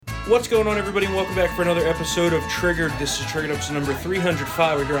What's going on, everybody, and welcome back for another episode of Triggered. This is Triggered episode number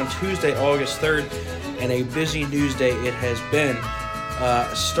 305. We're here on Tuesday, August 3rd, and a busy news day it has been.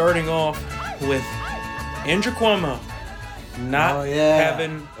 Starting off with Andrew Cuomo not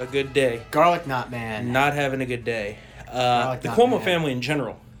having a good day. Garlic knot man. Not having a good day. The Cuomo family in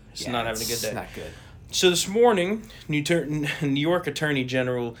general is not having a good day. Not good. So this morning, New York Attorney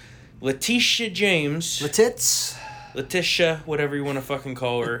General Letitia James... Letitia, whatever you want to fucking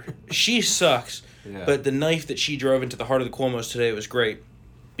call her. She sucks. Yeah. But the knife that she drove into the heart of the Cuomos today was great.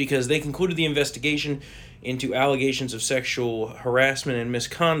 Because they concluded the investigation into allegations of sexual harassment and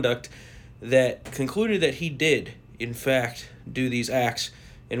misconduct that concluded that he did, in fact, do these acts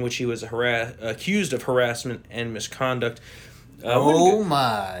in which he was accused of harassment and misconduct.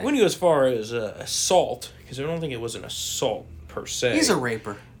 My. Wouldn't go as far as assault, because I don't think it was an assault per se. He's a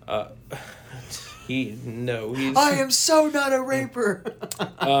raper. I am so not a raper.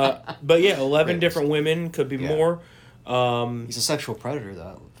 But yeah, 11 different women, could be more. He's a sexual predator,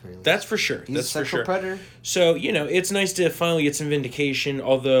 though. That's for sure. He's a sexual predator. So, it's nice to finally get some vindication,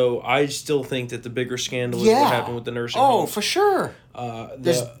 although I still think that the bigger scandal is what happened with the nursing home. Oh, for sure.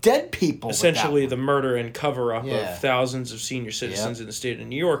 There's dead people. Essentially, the murder and cover-up of thousands of senior citizens in the state of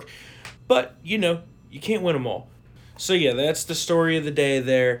New York. But, you can't win them all. So, yeah, that's the story of the day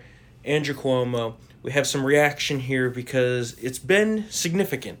there. Andrew Cuomo. We have some reaction here because it's been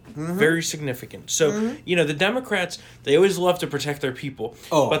significant, very significant. So, the Democrats, they always love to protect their people.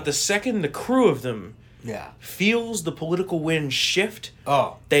 Oh. But the second the crew of them feels the political wind shift,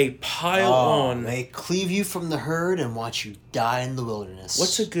 they pile on. They cleave you from the herd and watch you die in the wilderness.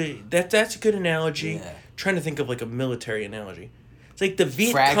 That's a good analogy. Yeah. I'm trying to think of like a military analogy. It's like the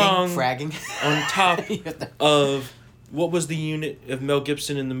Viet Cong on top of... What was the unit of Mel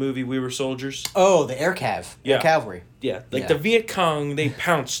Gibson in the movie We Were Soldiers? Oh, the Air Cav. Yeah. Air Cavalry. Yeah, the Viet Cong, they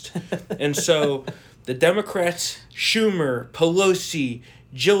pounced. And so the Democrats, Schumer, Pelosi,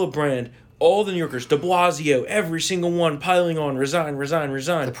 Gillibrand, all the New Yorkers, de Blasio, every single one piling on, resign.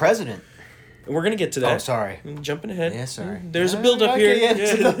 The president. And we're going to get to that. Oh, sorry. Jumping ahead. Yeah, sorry. There's a build-up here. Yeah.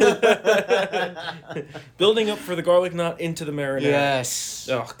 Building up for the garlic knot into the marinara. Yes.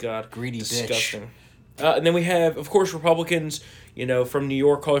 Oh, God. Greedy Disgusting. bitch. And then we have, of course, Republicans, from New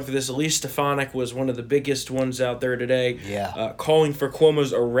York calling for this. Elise Stefanik was one of the biggest ones out there today. Yeah. Calling for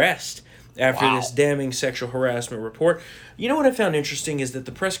Cuomo's arrest after this damning sexual harassment report. You know what I found interesting is that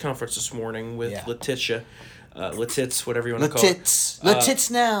the press conference this morning with Letitia, Letits, whatever you want to call it.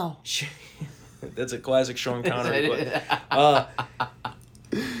 Letits now. That's a classic Sean Connery.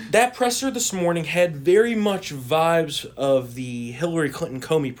 That presser this morning had very much vibes of the Hillary Clinton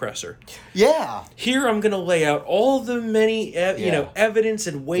Comey presser. Yeah. Here I'm going to lay out all the many evidence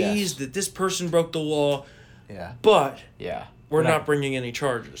and ways that this person broke the law. Yeah. But we're not bringing any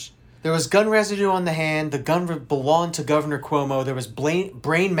charges. There was gun residue on the hand. The gun belonged to Governor Cuomo. There was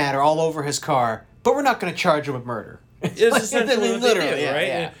brain matter all over his car. But we're not going to charge him with murder. It's essentially literally, right?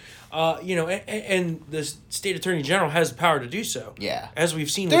 Yeah. And the state attorney general has the power to do so. Yeah. As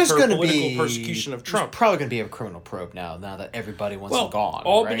we've seen with her political persecution of Trump. There's probably going to be a criminal probe now that everybody wants him gone.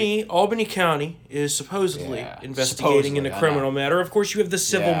 Albany County is supposedly investigating in a criminal matter. Of course, you have the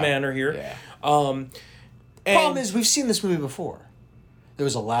civil matter here. Yeah. Problem is, we've seen this movie before. There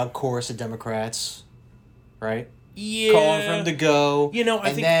was a loud chorus of Democrats, right? Yeah. Calling for him to go.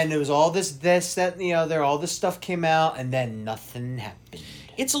 I think... then there was all this, that, and the other. All this stuff came out, and then nothing happened.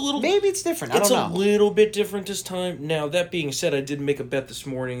 Maybe it's different. I don't know. It's a little bit different this time. Now, that being said, I did make a bet this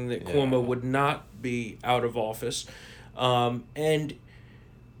morning that Cuomo would not be out of office. And,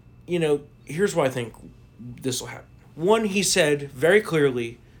 here's why I think this will happen. One, he said very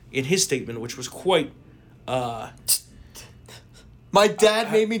clearly in his statement, which was quite... My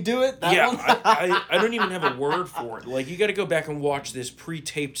dad made me do it? I don't even have a word for it. Like, you got to go back and watch this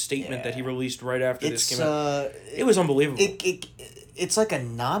pre-taped statement that he released right after this came out. It was unbelievable. It's like a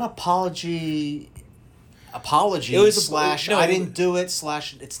non-apology apology / I didn't do it /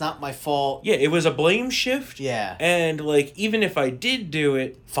 it's not my fault. Yeah, it was a blame shift. Yeah. And, even if I did do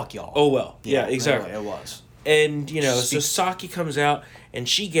it... Fuck y'all. Oh, well. Yeah, exactly. It was. And, so Psaki comes out, and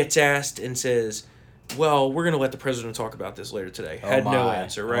she gets asked and says... Well, we're going to let the president talk about this later today. Had no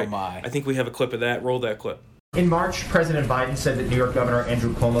answer, right? I think we have a clip of that. Roll that clip. In March, President Biden said that New York Governor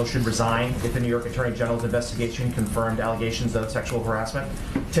Andrew Cuomo should resign if the New York Attorney General's investigation confirmed allegations of sexual harassment.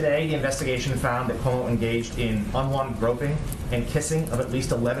 Today, the investigation found that Cuomo engaged in unwanted groping and kissing of at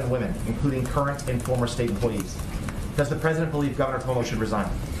least 11 women, including current and former state employees. Does the president believe Governor Cuomo should resign?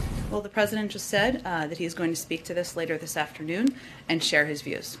 Well, the president just said that he's going to speak to this later this afternoon and share his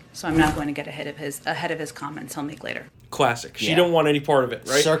views. So I'm not going to get ahead of his comments. He'll make later. Classic. She don't want any part of it,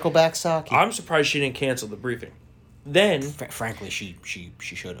 right? Circle back Psaki. I'm surprised she didn't cancel the briefing. Then... Frankly, she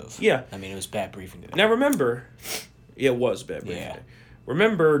should have. Yeah. I mean, it was bad briefing today. Now remember... It was bad briefing. Yeah.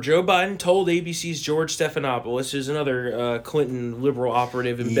 Remember, Joe Biden told ABC's George Stephanopoulos, who's another Clinton liberal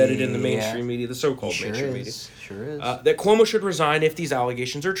operative embedded in the mainstream media, the so-called mainstream media. Sure is. That Cuomo should resign if these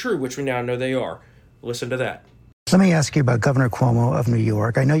allegations are true, which we now know they are. Listen to that. Let me ask you about Governor Cuomo of New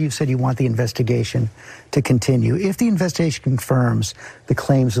York. I know you said you want the investigation to continue. If the investigation confirms the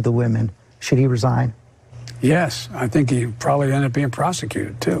claims of the women, should he resign? Yes, I think he probably end up being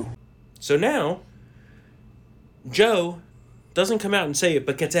prosecuted, too. So now, Joe doesn't come out and say it,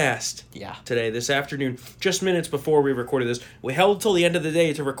 but gets asked today, this afternoon, just minutes before we recorded this. We held till the end of the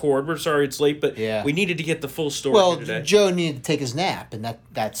day to record. We're sorry it's late, but we needed to get the full story today. Joe needed to take his nap, and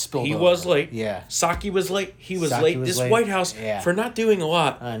that spilled over. He was late. Yeah. Psaki was late. He was late. This White House, for not doing a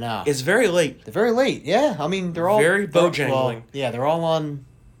lot, I know, is very late. They're very late, yeah. I mean, they're all... Very bojangling. They're all on...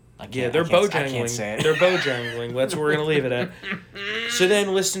 They're bojangling. They're bojangling. That's where we're going to leave it at. So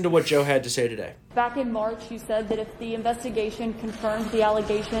then listen to what Joe had to say today. Back in March, you said that if the investigation confirms the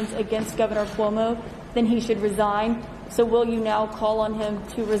allegations against Governor Cuomo, then he should resign. So will you now call on him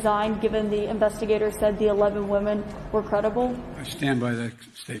to resign, given the investigator said the 11 women were credible? I stand by that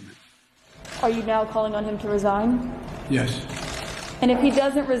statement. Are you now calling on him to resign? Yes. And if he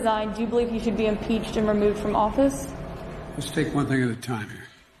doesn't resign, do you believe he should be impeached and removed from office? Let's take one thing at a time here.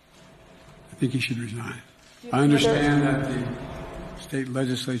 I think he should resign. I understand that the state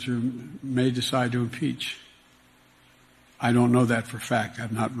legislature may decide to impeach. I don't know that for a fact.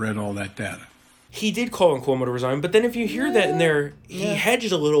 I've not read all that data. He did call on Cuomo to resign, but then if you hear that in there, he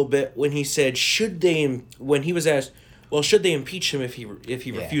hedged a little bit when he said, when he was asked, well, should they impeach him if he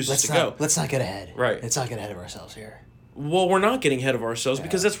refuses to go? Let's not get ahead. Right. Let's not get ahead of ourselves here. Well, we're not getting ahead of ourselves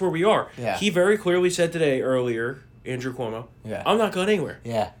because that's where we are. Yeah. He very clearly said today, earlier, Andrew Cuomo, I'm not going anywhere.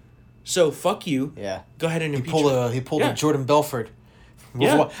 Yeah. So, fuck you. Yeah. Go ahead and impeach him. He pulled a Jordan Belfort.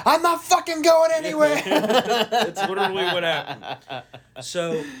 Yeah. I'm not fucking going anywhere. That's literally what happened.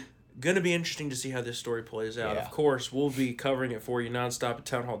 So, going to be interesting to see how this story plays out. Yeah. Of course, we'll be covering it for you nonstop at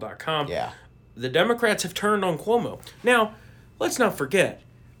townhall.com. Yeah. The Democrats have turned on Cuomo. Now, let's not forget,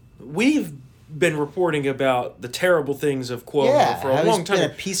 we've been reporting about the terrible things of Cuomo for a long time. He's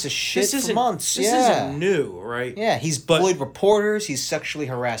been a piece of shit for months. This isn't new, right? Yeah, he's bullied reporters. He's sexually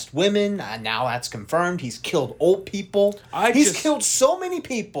harassed women. Now that's confirmed. He's killed old people. He's killed so many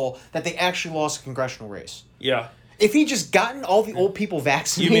people that they actually lost a congressional race. Yeah. If he just gotten all the old people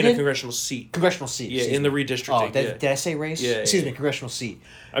vaccinated... You mean a congressional seat. Congressional seat. Yeah, in the redistricting. Oh, did I say race? Yeah. Excuse me, congressional seat.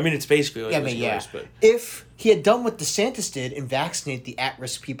 I mean, it's basically like race, but... If he had done what DeSantis did and vaccinated the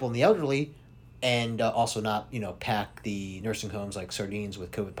at-risk people and the elderly, and also not, pack the nursing homes like sardines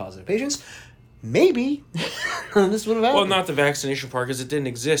with COVID-positive patients, maybe this would have happened. Well, not the vaccination part, because it didn't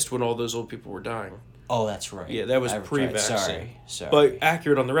exist when all those old people were dying. Oh, that's right. Yeah, that was pre-vaccine. Sorry. But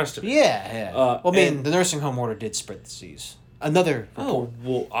accurate on the rest of it. Yeah. The nursing home order did spread the disease. Another report.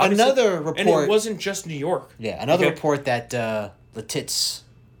 Well, another report. And it wasn't just New York. Yeah, another report that Letitia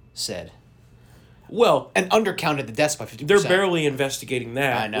said. Well, and undercounted the deaths by 50%. They're barely investigating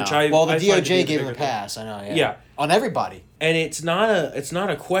that. I know. Which the DOJ gave him a pass. I know. Yeah. On everybody. And it's not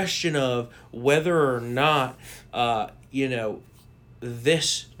a question of whether or not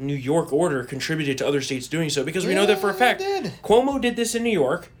this New York order contributed to other states doing so, because we know that for a fact. Cuomo did this in New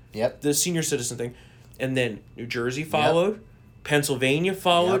York. Yep. The senior citizen thing, and then New Jersey followed. Yep. Pennsylvania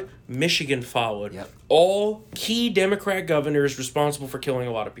followed. Yep. Michigan followed. Yep. All key Democrat governors responsible for killing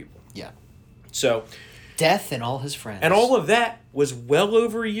a lot of people. Yeah. So, death and all his friends. And all of that was well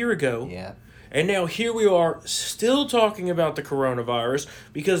over a year ago. Yeah. And now here we are still talking about the coronavirus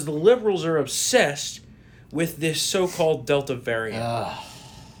because the liberals are obsessed with this so-called Delta variant.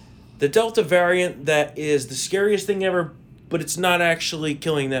 The Delta variant that is the scariest thing ever, but it's not actually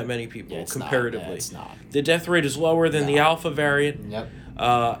killing that many people comparatively. Yeah, it's not. The death rate is lower than the Alpha variant. Yep.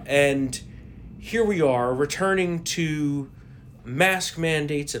 And here we are returning to mask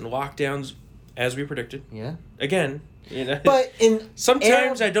mandates and lockdowns as we predicted. Yeah. Again, But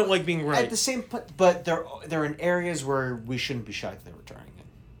sometimes I don't like being right. At the same but they're in areas where we shouldn't be shocked they're returning it.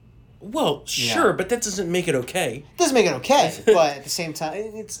 Well, sure, but that doesn't make it okay. It doesn't make it okay, but at the same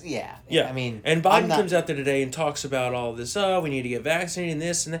time, it's yeah. I mean, and Biden comes out there today and talks about all this. We need to get vaccinated and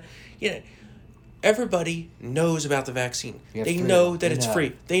this and that. Everybody knows about the vaccine. They know that it's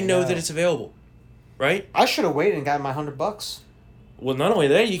free. They know that it's available, right? I should have waited and got my $100. Well, not only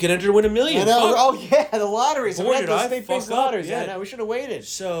that, you can enter to win $1 million. I know. Oh yeah, the lotteries. Boy, did I fuck lotteries. Yeah, no, we should have waited.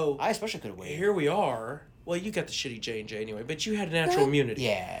 So I especially could have waited. Here we are. Well, you got the shitty J&J anyway, but you had natural immunity.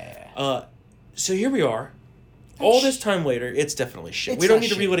 Yeah. So here we are. all this time later, it's definitely shit. It's we don't not need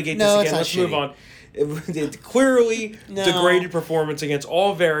to shitty. relitigate No, this again. Let's move on. It clearly degraded performance against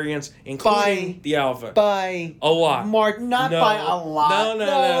all variants, including the alpha. By a lot. Not by a lot.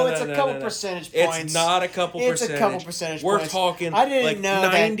 No, it's a couple percentage points. It's not a couple percentage. It's a couple percentage We're points. talking I didn't like know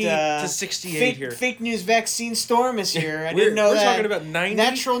 90 that, to 68 here. Fake news vaccine storm is here. I didn't know we're that. We're talking about 90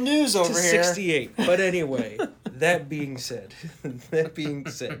 natural news over to here. 68. But anyway, that being said,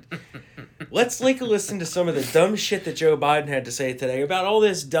 let's take a listen to some of the dumb shit that Joe Biden had to say today about all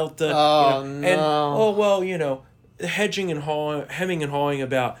this Delta. Hemming and hawing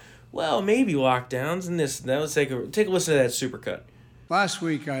about, well, maybe lockdowns and this and that. Let's take a listen to that supercut. Last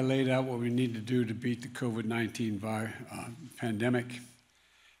week, I laid out what we need to do to beat the COVID-19 pandemic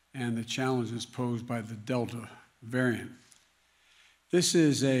and the challenges posed by the Delta variant. This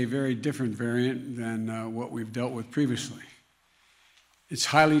is a very different variant than what we've dealt with previously. It's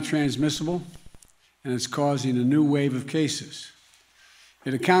highly transmissible, and it's causing a new wave of cases.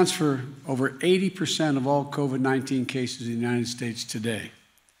 It accounts for over 80% of all COVID-19 cases in the United States today.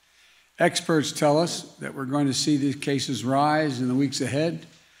 Experts tell us that we're going to see these cases rise in the weeks ahead,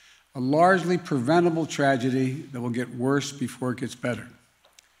 a largely preventable tragedy that will get worse before it gets better.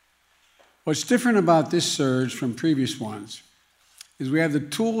 What's different about this surge from previous ones is we have the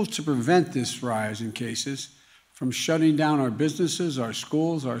tools to prevent this rise in cases from shutting down our businesses, our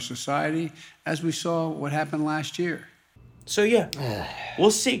schools, our society, as we saw what happened last year. So yeah, we'll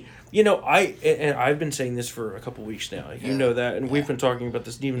see. I've been saying this for a couple weeks now. You know that, and we've been talking about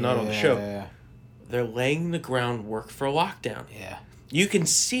this even not on the show. Yeah. They're laying the groundwork for a lockdown. Yeah. You can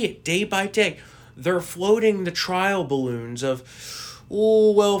see it day by day. They're floating the trial balloons of,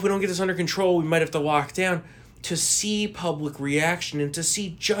 if we don't get this under control, we might have to lock down, to see public reaction and to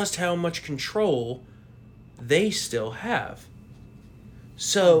see just how much control they still have.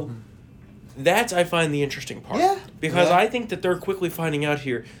 So... Mm-hmm. That's, I find, the interesting part. Yeah. Because I think that they're quickly finding out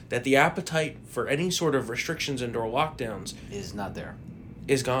here that the appetite for any sort of restrictions and or lockdowns is not there.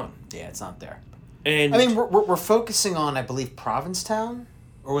 Is gone. Yeah, it's not there. And I mean, we're focusing on, I believe, Provincetown,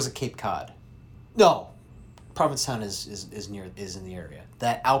 or was it Cape Cod? No, Provincetown is in the area.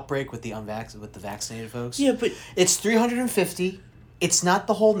 That outbreak with the vaccinated folks. Yeah, but it's 350. It's not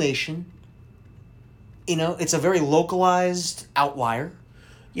the whole nation. It's a very localized outlier.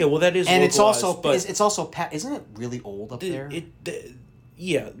 Yeah, well, that is, and it's also isn't it really old up there? They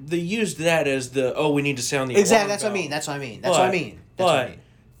used that as we need to sound the exactly. alarm That's bell. what I mean. But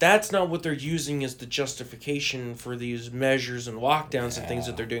that's not what they're using as the justification for these measures and lockdowns and things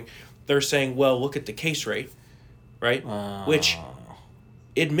that they're doing. They're saying, well, look at the case rate, right? Which,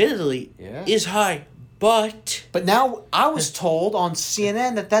 admittedly, is high. But now I was told on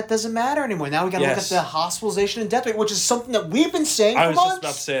CNN that doesn't matter anymore. Now we got to look at the hospitalization and death rate, which is something that we've been saying for months. I was just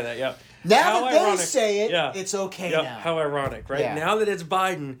about to say that, yeah. Now that they say it, it's okay now. How ironic, right? Yeah. Now that it's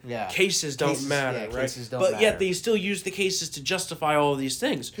Biden, cases don't matter, right? Cases don't matter. Yet they still use the cases to justify all of these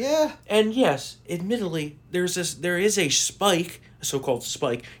things. Yeah. And yes, admittedly, there is a spike, a so-called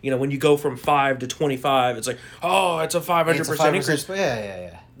spike. When you go from 5 to 25, it's like, it's a 500% increase.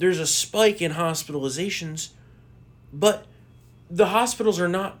 Yeah. There's a spike in hospitalizations, but the hospitals are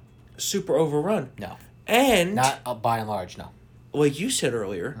not super overrun. No. And not by and large, no. Like you said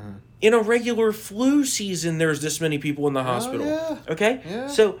earlier, in a regular flu season, there's this many people in the hospital. Yeah. Okay? Yeah.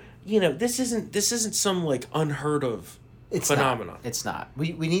 So, this isn't some like unheard of phenomenon. It's not.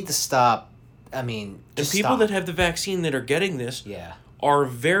 We need to stop. I mean, and people that have the vaccine that are getting this are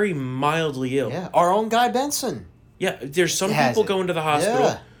very mildly ill. Yeah. Our own Guy Benson. Yeah, there's some people going to the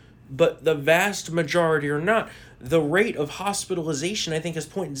hospital, but the vast majority are not. The rate of hospitalization, I think, is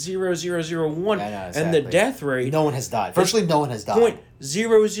 0.0001, and the death rate... No one has died. Virtually no one has died.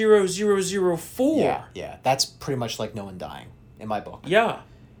 0.00004. Yeah. That's pretty much like no one dying, in my book. Yeah.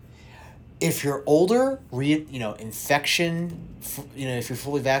 If you're older, infection, if you're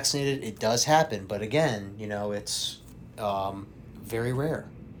fully vaccinated, it does happen. But again, it's very rare.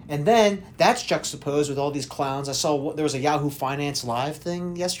 And then that's juxtaposed with all these clowns. I saw there was a Yahoo Finance Live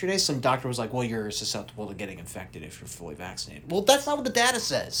thing yesterday. Some doctor was like, well, you're susceptible to getting infected if you're fully vaccinated. Well, that's not what the data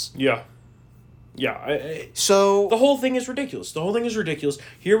says. Yeah. So the whole thing is ridiculous.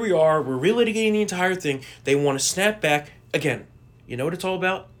 Here we are. We're relitigating the entire thing. They want to snap back. Again, you know what it's all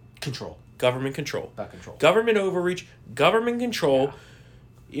about? Control. Government control. About control. Government overreach. Government control. Yeah.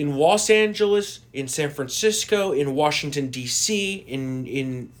 In Los Angeles, in San Francisco, in Washington, D.C.,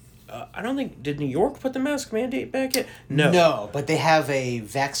 in I don't think... Did New York put the mask mandate back yet? No. No, but they have a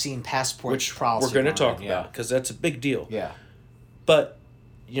vaccine passport which policy. We're going to talk about, because that's a big deal. Yeah. But,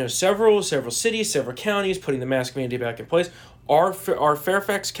 several cities, several counties putting the mask mandate back in place. Our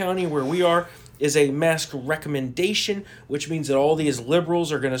Fairfax County, where we are, is a mask recommendation, which means that all these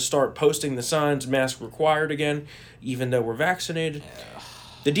liberals are going to start posting the signs, mask required again, even though we're vaccinated. Yeah.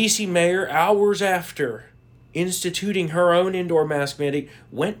 The D.C. mayor, hours after instituting her own indoor mask mandate,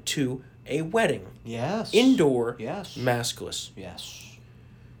 went to a wedding. Yes. Indoor. Yes. Maskless. Yes.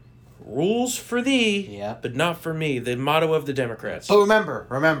 Rules for thee, yeah, but not for me. The motto of the Democrats. But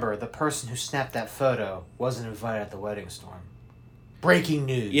remember, the person who snapped that photo wasn't invited at the wedding, Storm. Breaking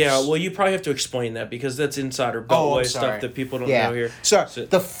news. Yeah, well, you probably have to explain that because that's insider Beltway stuff that people don't know here. So,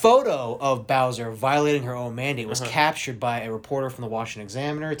 the photo of Bowser violating her own mandate was captured by a reporter from the Washington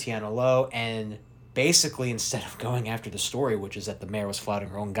Examiner, Tiana Lowe, and basically, instead of going after the story, which is that the mayor was flouting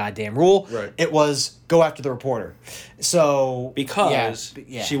her own goddamn rule, it was go after the reporter. So because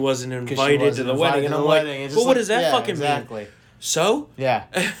she wasn't invited to the wedding, and I'm like, well, what does that fucking mean? So yeah.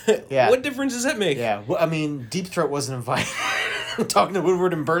 What difference does that make? Yeah, well, I mean, Deep Throat wasn't invited. Talking to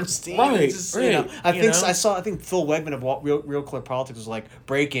Woodward and Bernstein, right? Just, I think Phil Wegman of Real Clear Politics was like,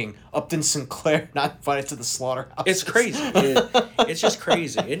 breaking Upton Sinclair not invited to the slaughterhouse. It's crazy. It's just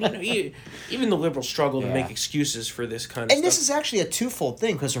crazy, and even the liberals struggle to make excuses for this kind of stuff. And this is actually a twofold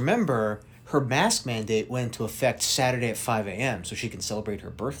thing because remember, her mask mandate went into effect Saturday at 5 a.m. so she can celebrate her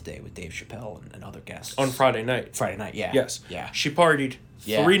birthday with Dave Chappelle and other guests on Friday night. Yeah. Yes. Yeah. She partied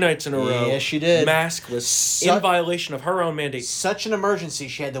 3 nights in a row. Yes, she did. Maskless, in violation of her own mandate. Such an emergency,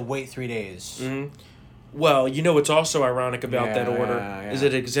 she had to wait 3 days. Mm-hmm. Well, you know what's also ironic about that order is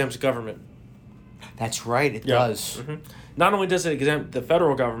it exempts government. That's right, it does. Mm-hmm. Not only does it exempt the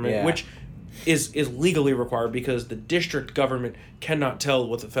federal government, which is legally required because the district government cannot tell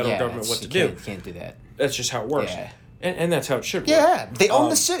what the federal government what to do. Can't do that. That's just how it works. Yeah. And that's how it should work. Yeah, they own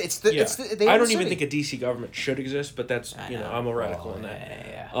the city. I don't even think a DC government should exist, but that's I'm a radical in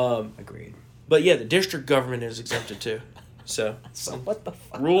that. Agreed. But yeah, the district government is exempted too. So what the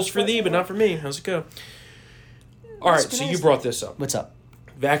fuck? Rules for thee, but not for me. How's it go? All right, so you brought this up. What's up?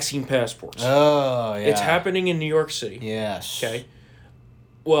 Vaccine passports. Oh, yeah. It's happening in New York City. Yes. Okay.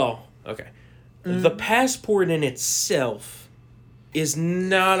 Well, okay. The passport in itself is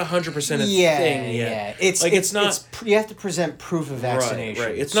not 100% a thing yet. Yeah, it's not. You have to present proof of vaccination.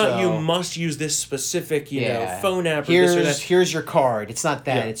 Right. It's not you must use this specific phone app or this or that. Here's your card. It's not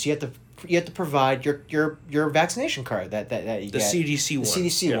that. Yeah. It's you have to provide your vaccination card that you get. CDC one. The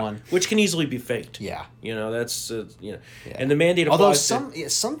CDC one, which can easily be faked. Yeah. That's and the mandate applies. Although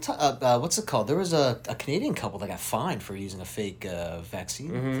some what's it called? There was a Canadian couple that got fined for using a fake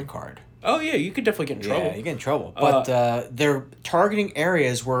vaccine card. Oh, yeah, you could definitely get in trouble. Yeah, you get in trouble. But they're targeting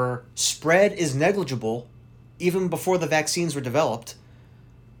areas where spread is negligible even before the vaccines were developed.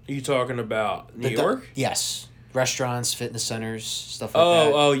 Are you talking about New York? Yes. Restaurants, fitness centers, stuff like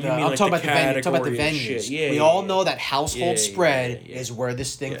that. Oh, you mean I'm like talking the I'm talking about the venues. Yeah, we all know that household spread is where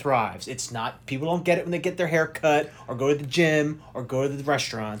this thing thrives. It's not, people don't get it when they get their hair cut or go to the gym or go to the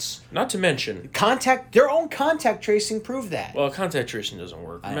restaurants. Not to mention their own contact tracing proved that. Well, contact tracing doesn't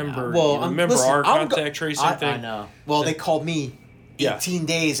work. Remember listen, our contact tracing thing? I know. Well, they called me 18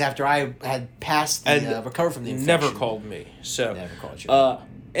 days after I had passed the recovered from the infection. Never called me. So never called you.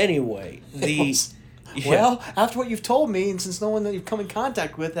 Anyway, well, after what you've told me, and since no one that you've come in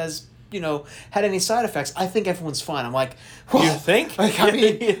contact with has, had any side effects, I think everyone's fine. I'm like, well, you think? Like, I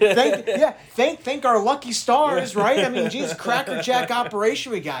mean, thank our lucky stars, right? I mean, geez, crackerjack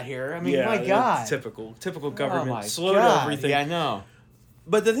operation we got here. I mean, my God. Typical government. Slow to everything. Yeah, I know.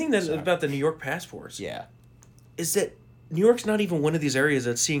 But the thing about the New York passports is that New York's not even one of these areas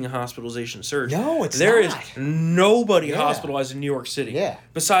that's seeing a hospitalization surge. No, it's There not. is nobody hospitalized in New York City. Yeah.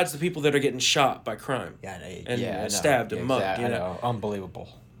 Besides the people that are getting shot by crime. And stabbed and mugged. I know. Unbelievable.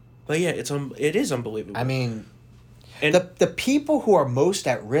 But yeah, it is unbelievable. I mean, and the people who are most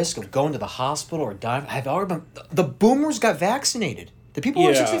at risk of going to the hospital or dying have already been. The boomers got vaccinated. The people who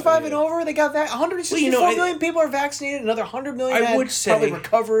are 65 and over, they got 164 million people are vaccinated. Another 100 million probably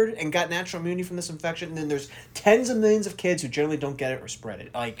recovered and got natural immunity from this infection. And then there's tens of millions of kids who generally don't get it or spread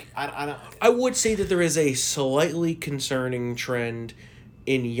it. Like, I don't. I would say that there is a slightly concerning trend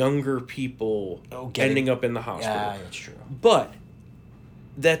in younger people ending up in the hospital. Yeah, that's true. But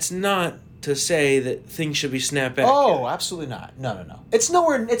that's not to say that things should be snapped back. Oh, absolutely not. No. It's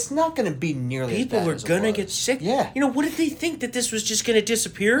nowhere. It's not going to be nearly. People as bad are as going to get sick. Yeah. What did they think, that this was just going to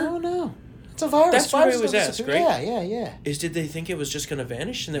disappear? No. It's a virus. That's what it was asked, right? Yeah. Did they think it was just going to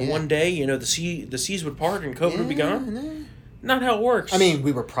vanish and that one day, the seas would part and COVID would be gone? No. Not how it works. I mean,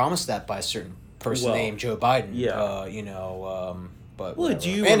 we were promised that by a certain person named Joe Biden. Yeah. But do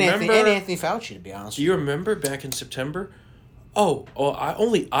you remember? And Anthony Fauci, to be honest. Do you remember back in September?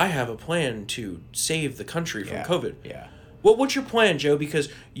 I have a plan to save the country from COVID. Yeah. What's your plan, Joe? Because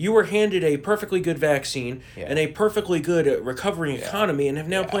you were handed a perfectly good vaccine and a perfectly good recovering economy and have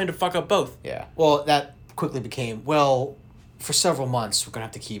now planned to fuck up both. Yeah. Well, that quickly became, well, for several months, we're going to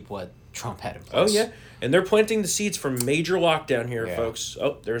have to keep what Trump had in place. Oh, yeah. And they're planting the seeds for major lockdown here, folks.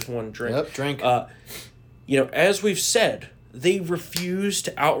 Oh, there's one drink. Yep, drink. As we've said, they refuse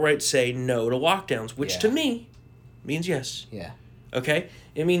to outright say no to lockdowns, which to me means yes. Yeah. Okay?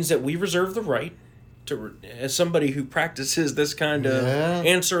 It means that we reserve the right to, as somebody who practices this kind of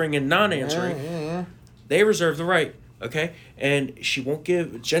answering and non-answering, they reserve the right, okay? And Jen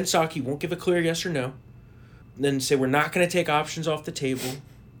Psaki won't give a clear yes or no. Then say we're not going to take options off the table,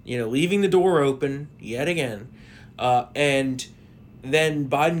 leaving the door open yet again. And then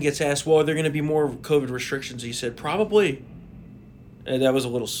Biden gets asked, well, are there going to be more COVID restrictions? He said, probably. And that was a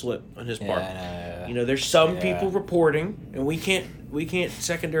little slip on his part. There's some people reporting, and we can't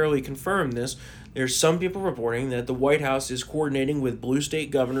secondarily confirm this. There's some people reporting that the White House is coordinating with blue state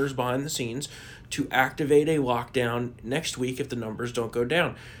governors behind the scenes to activate a lockdown next week if the numbers don't go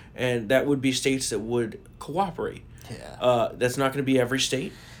down. And that would be states that would cooperate. Yeah. That's not going to be every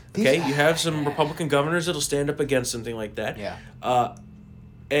state. Okay, you have some Republican governors that'll stand up against something like that. Yeah.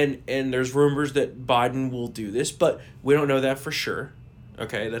 And there's rumors that Biden will do this, but we don't know that for sure.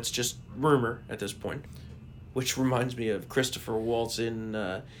 Okay, that's just rumor at this point. Which reminds me of Christopher Waltz in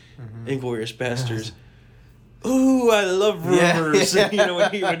Inglourious Basterds. Ooh, I love rumors. When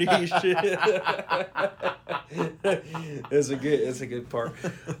he should. That's a good part.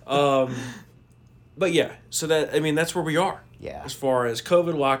 But yeah, so that's where we are. Yeah. As far as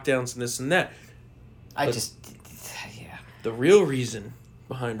COVID lockdowns and this and that. The real reason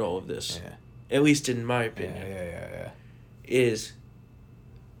behind all of this, at least in my opinion, is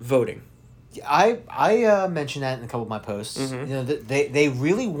voting. I mentioned that in a couple of my posts. Mm-hmm. They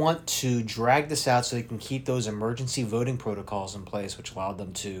really want to drag this out so they can keep those emergency voting protocols in place, which allowed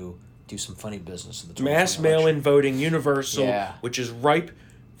them to do some funny business. In the mass mail-in voting, universal, which is ripe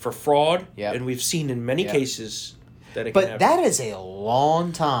for fraud, and we've seen in many cases that it can happen. But that is a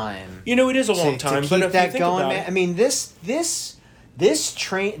long time. It is a long time. To but keep if that you think going, about man. I mean, this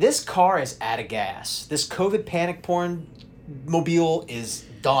car is out of gas. This COVID panic porn mobile is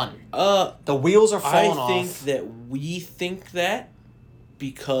done. The wheels are falling off. I think that we think that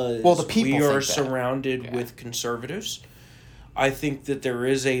because the people we are surrounded with conservatives. I think that there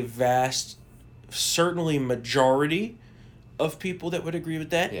is a vast, certainly majority of people that would agree with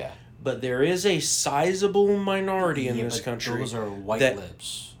that. Yeah. But there is a sizable minority in this country. Those are white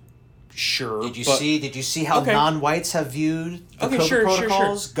libs. Sure. Did you see how non-whites have viewed the COVID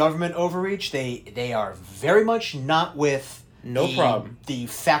protocols? Sure. Government overreach. They are very much not with problem. The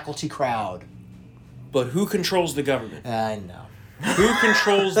faculty crowd. But who controls the government? I know. Who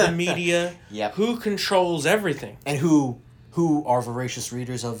controls the media? Yep. Who controls everything? And who are voracious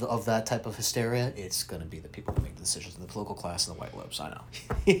readers of that type of hysteria? It's going to be the people who make the decisions in the political class and the white libs. I know.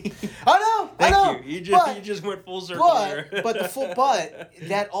 I know. You just went full circle there. But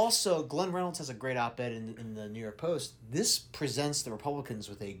that also, Glenn Reynolds has a great op-ed in the New York Post. This presents the Republicans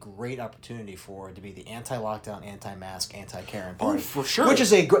with a great opportunity to be the anti-lockdown, anti-mask, anti-Karen party. Oh, for sure. Which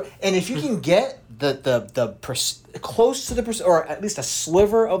is a great, and if you can get close to the or at least a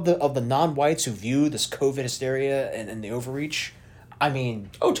sliver of the non-whites who view this COVID hysteria and the overreach. I mean,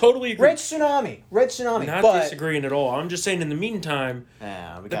 totally agree. Red tsunami. Not disagreeing at all. I'm just saying, in the meantime,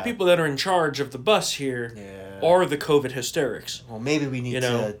 the people that are in charge of the bus here are the COVID hysterics. Well, maybe we need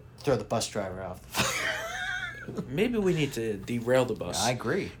to throw the bus driver off. Maybe we need to derail the bus. I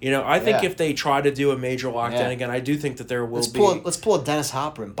agree. I think if they try to do a major lockdown again, I do think that there will be. Let's pull a Dennis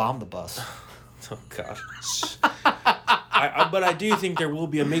Hopper and bomb the bus. Oh God. But I do think there will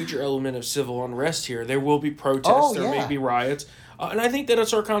be a major element of civil unrest here. There will be protests. There may be riots. And I think that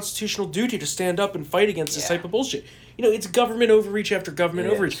it's our constitutional duty to stand up and fight against this type of bullshit. It's government overreach after government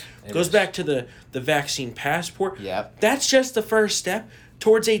overreach. It goes back to the vaccine passport. Yep. That's just the first step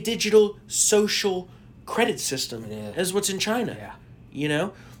towards a digital social credit system, as what's in China. Yeah.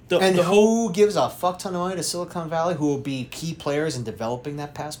 Who gives a fuck ton of money to Silicon Valley, who will be key players in developing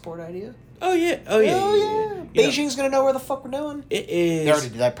that passport idea? Oh yeah. Beijing's gonna know where the fuck we're doing. It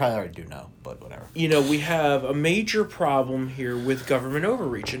is. They probably already do know, but whatever. We have a major problem here with government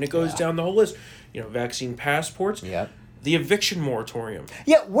overreach, and it goes down the whole list. Vaccine passports. Yeah. The eviction moratorium.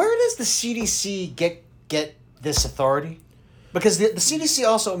 Yeah, where does the CDC get this authority? Because the CDC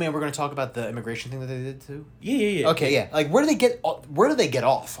also, we're going to talk about the immigration thing that they did too. Yeah. Okay, yeah. Like, where do they get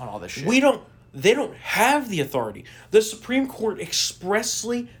off on all this shit? They don't have the authority. The Supreme Court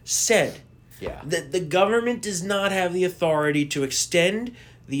expressly said that the government does not have the authority to extend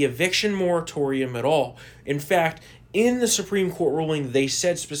the eviction moratorium at all. In fact, in the Supreme Court ruling, they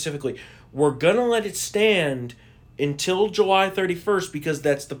said specifically, we're going to let it stand until July 31st because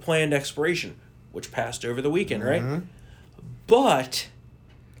that's the planned expiration, which passed over the weekend, right? But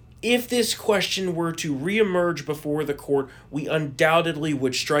if this question were to reemerge before the court, we undoubtedly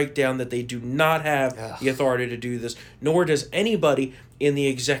would strike down that they do not have the authority to do this, nor does anybody in the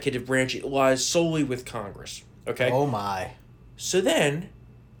executive branch. It lies solely with Congress. Okay? Oh, my. So then,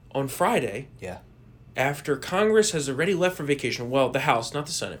 on Friday, after Congress has already left for vacation, well, the House, not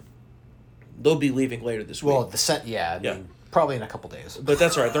the Senate, they'll be leaving later this week. Well, the Senate, I mean, probably in a couple days. But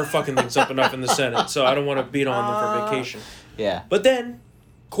that's all right. They're fucking things up enough in the Senate, so I don't want to beat on them for vacation. Yeah. But then,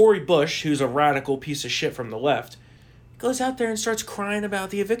 Cory Bush, who's a radical piece of shit from the left, goes out there and starts crying about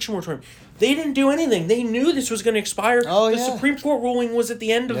the eviction moratorium. They didn't do anything. They knew this was going to expire. The Supreme Court ruling was at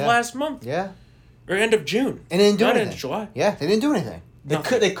the end of last month. Yeah. Or end of June. And they didn't do anything. End of July. Yeah, they didn't do anything. They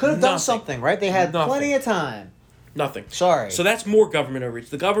could have done something, right? They had plenty of time. Nothing. Sorry. So that's more government overreach.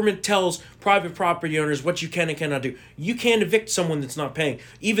 The government tells private property owners what you can and cannot do. You can't evict someone that's not paying,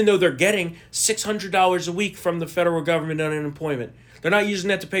 even though they're getting $600 a week from the federal government on unemployment. They're not using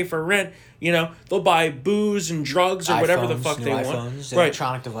that to pay for rent. You know, they'll buy booze and drugs or whatever the fuck they want. iPhones,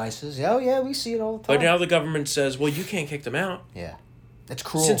 electronic devices. Oh, yeah, we see it all the time. But now the government says, well, you can't kick them out. Yeah. That's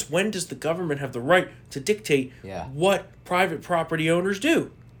cruel. Since when does the government have the right to dictate what private property owners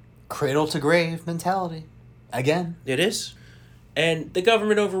do? Cradle to grave mentality. Again. It is. And the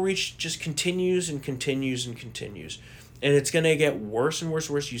government overreach just continues and continues and continues. And it's going to get worse and worse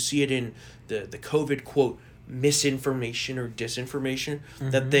and worse. You see it in the COVID, quote, misinformation or disinformation,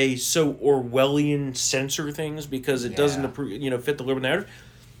 that they so Orwellian censor things because it doesn't fit the liberal narrative.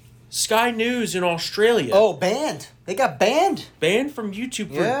 Sky News in Australia. Oh, banned. They got banned. Banned from YouTube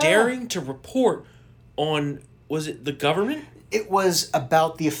for daring to report on, was it the government? It was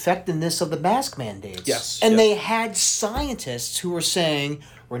about the effectiveness of the mask mandates. Yes. And they had scientists who were saying,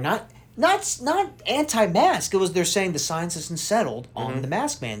 we're not anti-mask. It was they're saying the science isn't settled on the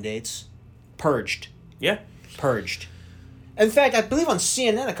mask mandates. Purged. Yeah. Purged. In fact, I believe on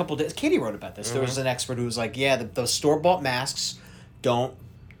CNN a couple days, Katie wrote about this. There was an expert who was like, the store-bought masks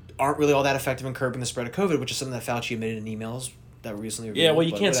aren't really all that effective in curbing the spread of COVID, which is something that Fauci admitted in emails that were recently revealed. Yeah, well,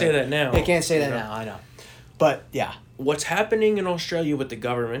 you can't say that now. They can't say that now, I know. But, yeah. What's happening in Australia with the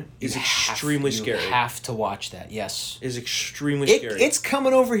government is extremely scary. You have to watch that, yes. Is extremely scary. It's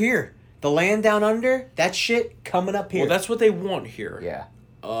coming over here. The land down under, that shit coming up here. Well, that's what they want here. Yeah.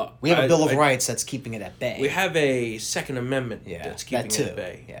 We have a Bill of Rights that's keeping it at bay. We have a Second Amendment that's keeping it at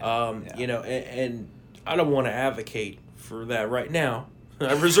bay. Yeah. You know, and I don't want to advocate for that right now.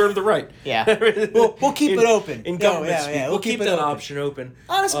 I reserve the right. Yeah. We'll keep it open. In government speak. We'll keep that option open.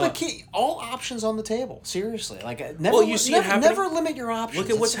 Honestly, but keep all options on the table. Seriously. Like, never, never limit your options. Look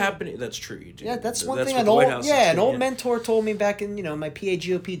at what's happening. That's true. You do. Yeah, that's one thing an old mentor told me back in, my PA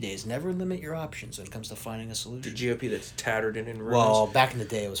GOP days. Never limit your options when it comes to finding a solution. The GOP that's tattered and in ruins. Well, back in the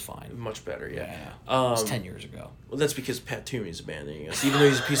day it was fine. Much better, yeah. It was 10 years ago. Well, that's because Pat Toomey's abandoning us. Even though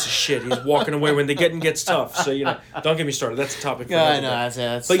he's a piece of shit, he's walking away when the getting gets tough. So, don't get me started. That's a topic for another day.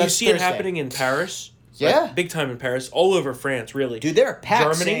 But you see it happening in Paris. Yeah. Like, big time in Paris. All over France, really. Dude, they're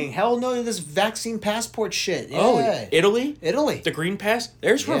saying, hell no to this vaccine passport shit. Yeah. Oh, Italy? Italy. The Green Pass?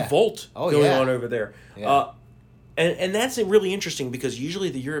 There's revolt going on over there. Yeah. And that's really interesting because usually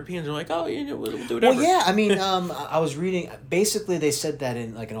the Europeans are like, we'll do whatever. Well, yeah. I mean, I was reading, basically they said that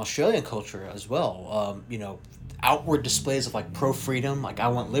in Australian culture as well, outward displays of pro-freedom, I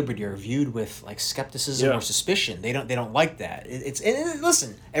want liberty, are viewed with skepticism or suspicion. They don't like that.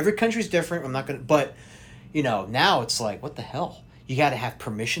 Listen, every country's different. I'm not gonna, but now it's what the hell? You got to have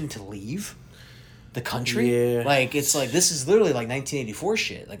permission to leave the country. Yeah. It's this is literally 1984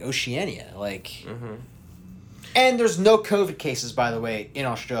 shit, Oceania, And there's no COVID cases, by the way, in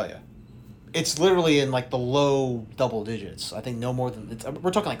Australia. It's literally in the low double digits. I think no more than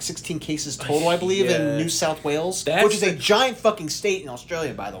we're talking 16 cases total, I believe, in New South Wales, which is a giant fucking state in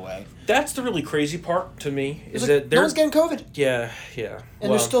Australia, by the way. That's the really crazy part to me is that no one's getting COVID. Yeah. And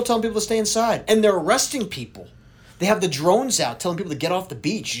they're still telling people to stay inside, and they're arresting people. They have the drones out telling people to get off the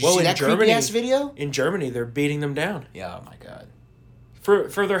beach. Did you see that creepy ass video? In Germany, they're beating them down. Yeah. Oh my god.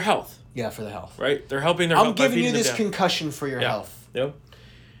 For their health. Yeah, for the health. Right. They're helping their health. I'm giving you this concussion for your health. Yep.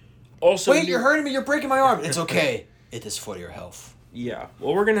 Also, wait, you're hurting me. You're breaking my arm. It's okay. It is for your health. Yeah.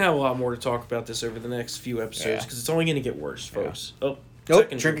 Well, we're gonna have a lot more to talk about this over the next few episodes because it's only gonna get worse, folks. Yeah. Oh,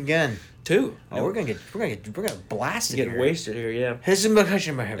 drink again. 2. Oh, we're gonna blast it. Get wasted here. Yeah.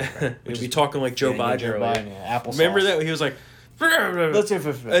 We'll be talking like Joe Biden. Apple. Remember that he was like.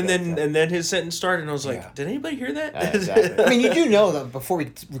 And then his sentence started, and I was like, "Did anybody hear that?" Exactly. I mean, you do know that before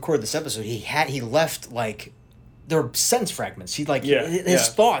we record this episode, he left they're sentence fragments. He his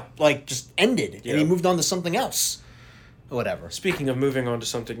thought just ended, and he moved on to something else. Whatever. Speaking of moving on to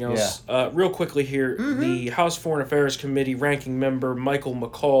something else, real quickly here, the House Foreign Affairs Committee ranking member Michael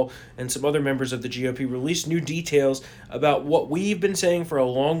McCall and some other members of the GOP released new details about what we've been saying for a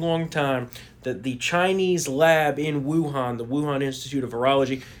long, long time, that the Chinese lab in Wuhan, the Wuhan Institute of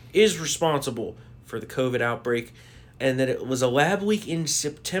Virology, is responsible for the COVID outbreak, and that it was a lab leak in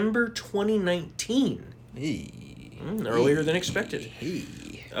September 2019. Earlier than expected.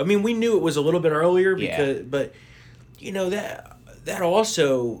 I mean, we knew it was a little bit earlier but that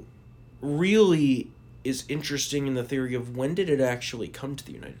also really is interesting in the theory of when did it actually come to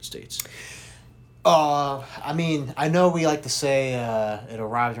the United States? I mean, I know we like to say it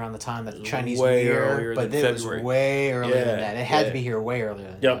arrived around the time that the Chinese New Year, but it was way earlier than that. It had to be here way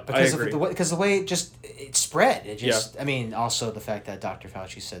earlier than that. Because I agree. Because the way it spread. It just, I mean, also the fact that Dr.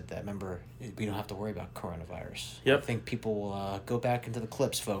 Fauci said that, remember, we don't have to worry about coronavirus. Yep. I think people will go back into the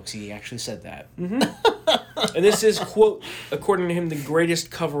clips, folks. He actually said that. Mm-hmm. And this is, quote, according to him, the greatest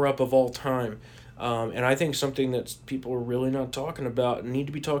cover-up of all time. And I think something that people are really not talking about and need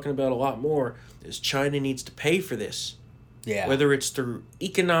to be talking about a lot more is China needs to pay for this. Yeah. Whether it's through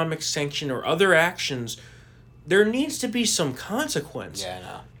economic sanction or other actions, there needs to be some consequence. Yeah, I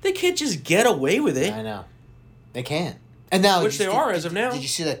know. They can't just get away with it. I know. They can. And now, which they are as of now. Did you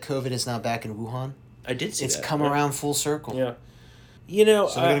see that COVID is now back in Wuhan? I did see that. It's come around full circle. Yeah. So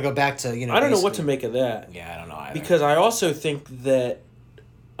we're going to go back to, I don't know what to make of that. Yeah, I don't know either. Because I also think that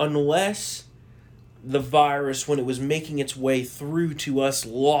unless the virus, when it was making its way through to us,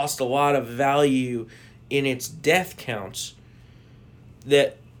 lost a lot of value in its death counts,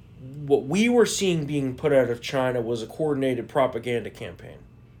 that what we were seeing being put out of China was a coordinated propaganda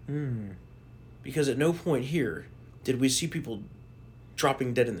campaign. Because at no point here did we see people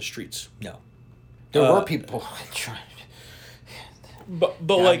dropping dead in the streets. No. There were people trying. But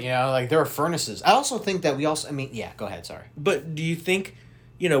there are furnaces. I also think that go ahead, sorry. But do you think,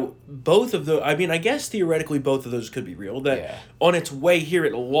 both of those, I guess theoretically both of those could be real, that on its way here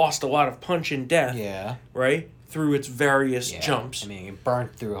it lost a lot of punch and death. Yeah. Right? Through its various jumps. I mean, it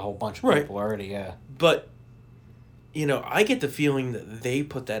burnt through a whole bunch of people already, yeah. But, I get the feeling that they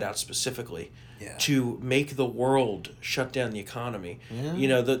put that out specifically to make the world shut down the economy.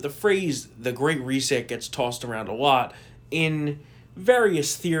 Yeah. The phrase, the Great Reset, gets tossed around a lot in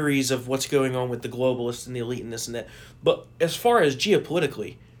various theories of what's going on with the globalists and the elite and this and that. But as far as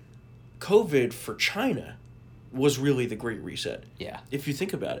geopolitically, COVID for China was really the Great Reset. Yeah. If you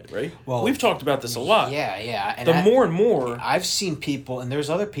think about it, right? Well, we've talked about this a lot. Yeah. And more and more. I've seen people, and there's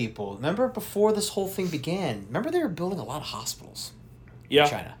other people. Remember before this whole thing began, they were building a lot of hospitals in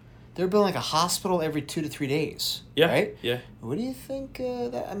China. They were building a hospital every 2 to 3 days. Yeah. Right? Yeah. What do you think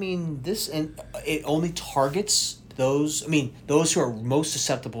it only targets those who are most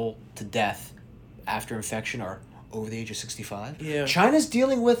susceptible to death after infection are over the age of 65. Yeah. China's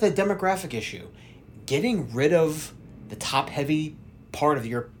dealing with a demographic issue. Getting rid of the top-heavy part of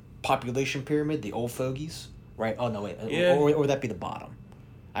your population pyramid, the old fogies, right? Oh, no, wait. Yeah. Or would that be the bottom?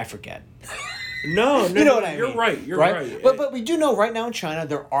 I forget. No, you know what I mean. You're right. You're right. But we do know right now in China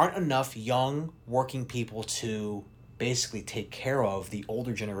there aren't enough young working people to basically take care of the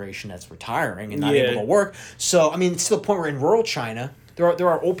older generation that's retiring and not able to work. So, it's to the point where in rural China, there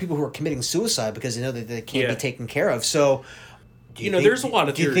are old people who are committing suicide because they know that they can't be taken care of. So, there's a lot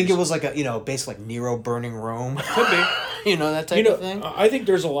of theories. Do you think it was like basically like Nero burning Rome? Could be. That type of thing? I think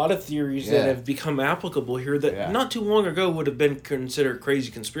there's a lot of theories that have become applicable here that not too long ago would have been considered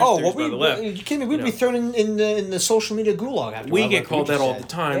crazy conspiracy theories by the left. You kidding me? We'd be thrown in the social media gulag after we get called that all the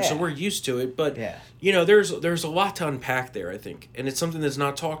time, so we're used to it. But there's a lot to unpack there, I think, and it's something that's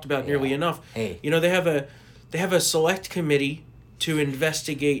not talked about nearly enough. Hey. They have a select committee to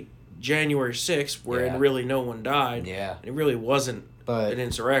investigate January 6th, where really no one died. Yeah. It really wasn't an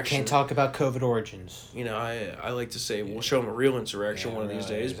insurrection. Can't talk about COVID origins. I like to say we'll show them a real insurrection one of these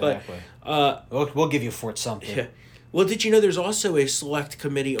days. Exactly. But we'll give you Fort Sumter. Yeah. Well, did you know there's also a select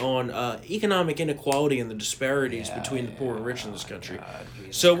committee on economic inequality and the disparities between the poor and rich in this country?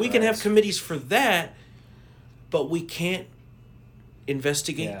 So we can have committees for that, but we can't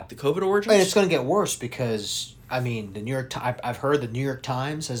investigate the COVID origins? And it's going to get worse because, the New York I've heard the New York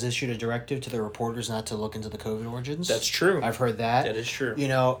Times has issued a directive to their reporters not to look into the COVID origins. That's true. I've heard that. That is true.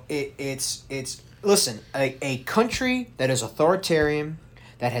 It's listen, a country that is authoritarian,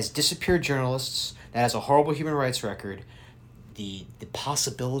 that has disappeared journalists, that has a horrible human rights record, the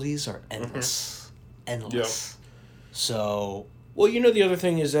possibilities are endless. Endless. Yeah. So... Well, the other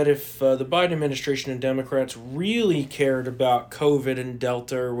thing is that if the Biden administration and Democrats really cared about COVID and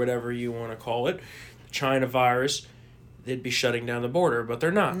Delta or whatever you want to call it, China virus, they'd be shutting down the border, but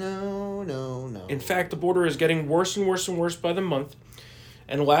they're not. No. In fact, the border is getting worse and worse and worse by the month.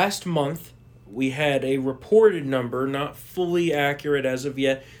 And last month, we had a reported number, not fully accurate as of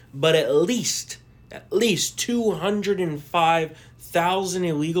yet, but at least 205,000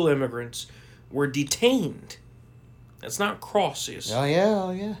 illegal immigrants were detained. That's not crosses. Oh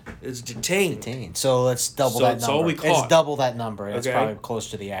yeah. It's detained. So let's double that number. That's all we caught. It's double that number. That's Okay. probably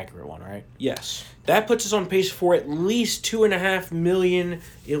close to the accurate one, right? Yes. That puts us on pace for at least 2.5 million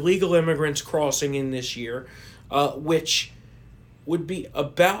illegal immigrants crossing in this year, which would be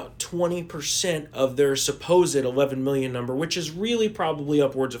about 20% of their supposed 11 million number, which is really probably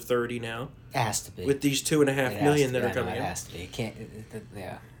upwards of 30 now. It has to be. With these 2.5 million that are coming in. It has to be. It can't.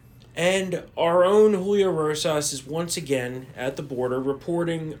 Yeah. And our own Julio Rosas is once again at the border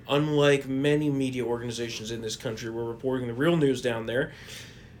reporting, unlike many media organizations in this country, we're reporting the real news down there.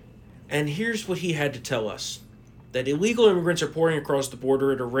 And here's what he had to tell us. That illegal immigrants are pouring across the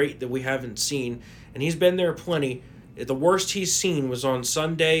border at a rate that we haven't seen. And he's been there plenty. The worst he's seen was on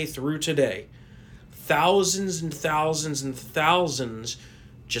Sunday through today. Thousands and thousands and thousands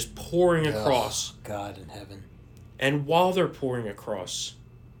just pouring across. God in heaven. And while they're pouring across,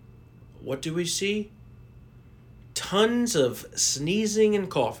 what do we see? Tons of sneezing and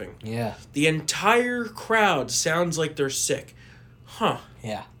coughing. Yeah. The entire crowd sounds like they're sick. Huh.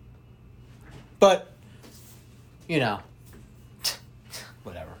 Yeah. But,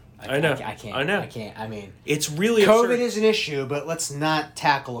 whatever. I know. I can't. I mean, it's really COVID absurd. is an issue, but let's not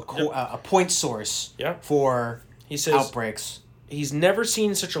tackle a point source for he says, outbreaks. He's never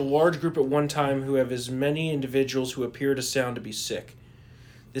seen such a large group at one time who have as many individuals who appear to sound to be sick.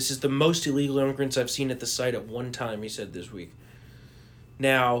 This is the most illegal immigrants I've seen at the site at one time, he said this week.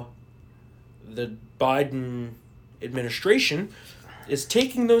 Now, the Biden administration is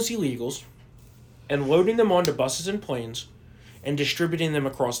taking those illegals and loading them onto buses and planes and distributing them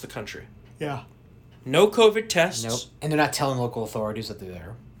across the country. Yeah. No COVID tests. Nope. And they're not telling local authorities that they're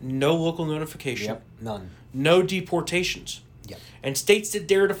there. No local notification. Yep. None. No deportations. Yep. And states that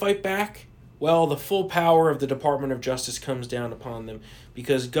dare to fight back, well, the full power of the Department of Justice comes down upon them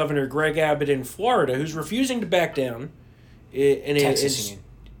because Governor Greg Abbott in Florida, who's refusing to back down, Texas, you mean?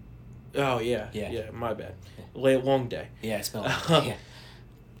 Oh, yeah. Yeah, my bad. Long day. Yeah, it's been a long day. Yeah.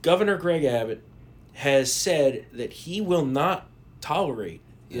 Governor Greg Abbott has said that he will not tolerate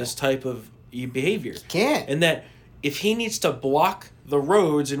this type of behavior. He can't. And that if he needs to block the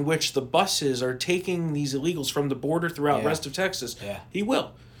roads in which the buses are taking these illegals from the border throughout the rest of Texas, he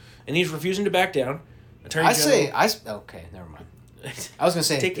will. And he's refusing to back down. Okay, never mind. I was going to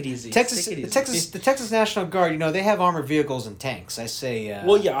say, take it easy. The Texas National Guard, they have armored vehicles and tanks. I say, I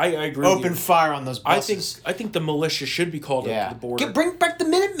agree. Open fire on those buses. I think the militia should be called up to the border. Bring back the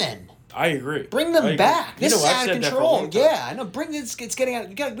Minutemen. I agree. Bring them back. This is out of control. Yeah, I know. It's getting out.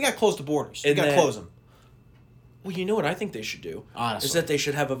 We got to close the borders. We got to close them. Well, you know what I think they should do? Honestly. Is that they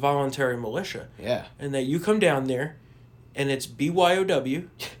should have a voluntary militia. Yeah. And that you come down there, and it's BYOW,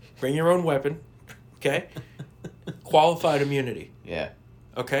 bring your own weapon, okay? Qualified immunity. Yeah.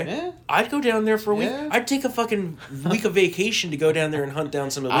 Okay? Yeah. I'd go down there for a week. Yeah. I'd take a fucking week of vacation to go down there and hunt down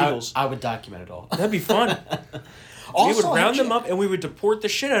some illegals. I would document it all. That'd be fun. We would round them up and we would deport the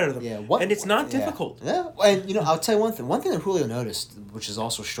shit out of them. Yeah, and it's not difficult. Yeah, and I'll tell you one thing. One thing that Julio noticed, which is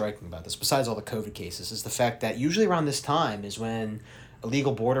also striking about this, besides all the COVID cases, is the fact that usually around this time is when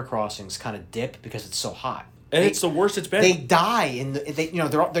illegal border crossings kind of dip because it's so hot. And it's the worst it's been. They die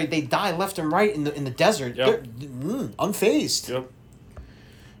they die left and right in the desert. Yep. They're unfazed. Yep.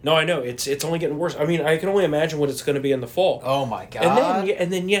 No, I know. It's only getting worse. I mean, I can only imagine what it's going to be in the fall. Oh, my God.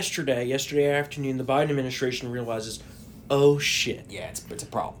 And then yesterday afternoon, the Biden administration realizes, oh, shit. Yeah, it's a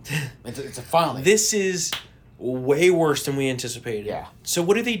problem. It's a finally. This is way worse than we anticipated. Yeah. So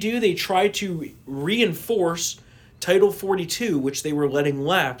what do? They try to reinforce Title 42, which they were letting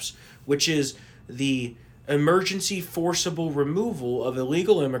lapse, which is the emergency forcible removal of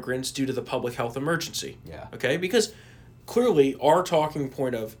illegal immigrants due to the public health emergency. Yeah. Okay? Because clearly our talking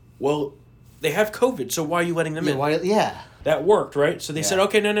point of, well, they have COVID, so why are you letting them in? Yeah. That worked, right? So they said,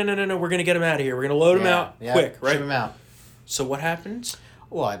 okay, no, we're going to get them out of here. We're going to load them out quick, right? Ship them out. So what happens?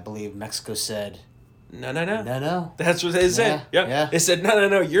 Well, I believe Mexico said, No. No. That's what they said. Yeah. They said,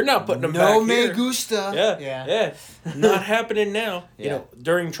 no, you're not putting them back No here. me gusta. Yeah. Not happening now. Yeah.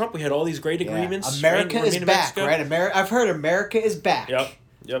 During Trump, we had all these great agreements. America is back, Mexico. right? I've heard America is back. Yep.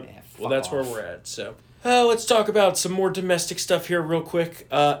 Yeah, Well, that's where we're at, so. Let's talk about some more domestic stuff here real quick.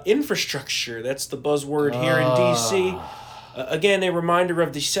 Infrastructure, that's the buzzword here in D.C. Again, a reminder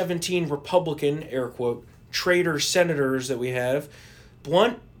of the 17 Republican, air quote, traitor senators that we have.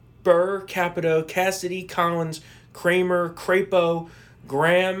 Blunt Burr, Capito, Cassidy, Collins, Kramer, Crapo,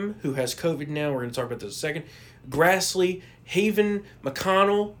 Graham, who has COVID now, we're going to talk about this in a second, Grassley, Haven,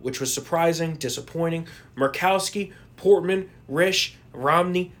 McConnell, which was surprising, disappointing, Murkowski, Portman, Risch,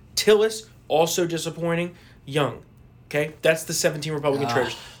 Romney, Tillis, also disappointing, Young. Okay, that's the 17 Republican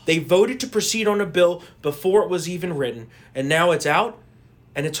traitors. They voted to proceed on a bill before it was even written, and now it's out,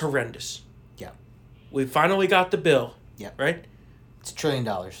 and it's horrendous. Yeah. We finally got the bill. Yeah. Right? It's $1 trillion.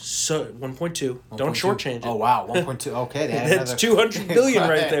 So 1.2. Don't shortchange it. Oh, wow. 1.2. Okay. That's $200 billion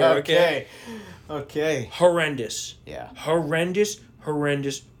right there. Okay. Horrendous. Yeah. Horrendous.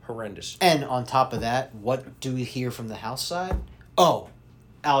 And on top of that, what do we hear from the House side? Oh,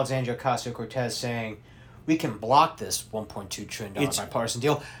 Alexandria Ocasio-Cortez saying we can block this $1.2 trillion bipartisan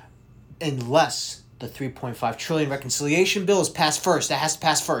deal unless the $3.5 trillion reconciliation bill is passed first. That has to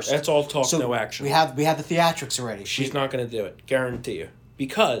pass first. That's all talk, no action. We have the theatrics already. She's not going to do it, guarantee you,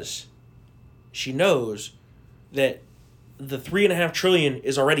 because she knows that the $3.5 trillion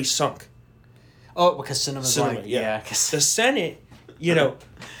is already sunk. Oh, because Sinema's like, yeah. The Senate,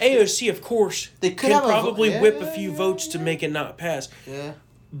 AOC, of course, they could can probably whip a few votes to make it not pass. Yeah.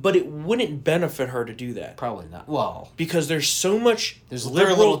 But it wouldn't benefit her to do that. Probably not. Well, because there's so much liberal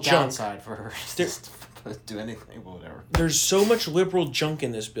very little junk. Downside for her to do anything, whatever. There's so much liberal junk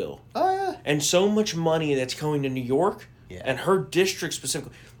in this bill. Oh, yeah. And so much money that's going to New York and her district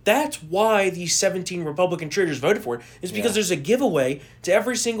specifically. That's why these 17 Republican traitors voted for it, is because there's a giveaway to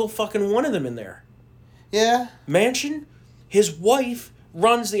every single fucking one of them in there. Yeah. Manchin, his wife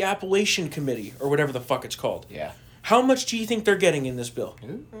runs the Appalachian Committee, or whatever the fuck it's called. Yeah. How much do you think they're getting in this bill?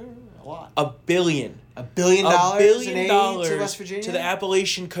 A lot. $1 billion. $1 billion? $1 billion to West Virginia? to the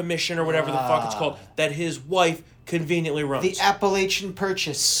Appalachian Commission, or whatever the fuck it's called, that his wife conveniently runs. The Appalachian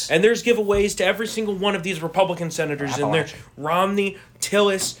Purchase. And there's giveaways to every single one of these Republican senators in there. Romney,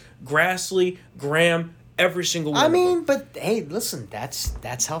 Tillis, Grassley, Graham, every single one. I mean, but hey, listen,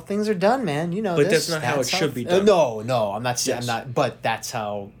 that's how things are done, man. You know, but that's not how it should be done. No, I'm not saying. I'm not. But that's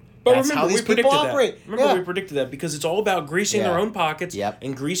how. But that's remember, how these we predicted people operate. that. Remember, we predicted that because it's all about greasing their own pockets Yep.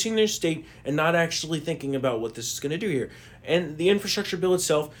 and greasing their state and not actually thinking about what this is going to do here. And the infrastructure bill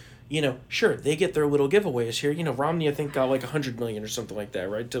itself, sure, they get their little giveaways here. Romney, I think, got like $100 million or something like that,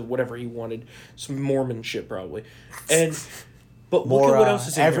 right? To whatever he wanted. Some Mormon shit, probably. But look at what else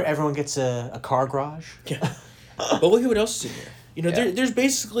is in here. Everyone gets a car garage. Yeah. But look at what else is in here. There's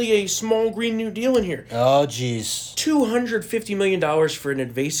basically a small Green New Deal in here. Oh, jeez. $250 million for an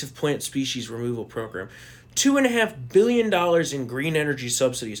invasive plant species removal program. $2.5 billion in green energy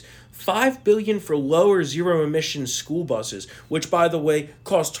subsidies. $5 billion for lower zero-emission school buses, which, by the way,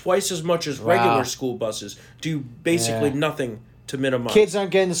 cost twice as much as regular school buses. Do basically nothing to minimize. Kids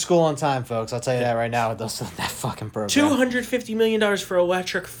aren't getting to school on time, folks. I'll tell you that right now with that fucking program. $250 million for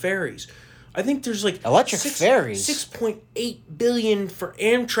electric ferries. I think there's like ferries. $6.8 billion for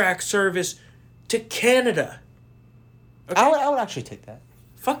Amtrak service to Canada. Okay? I would actually take that.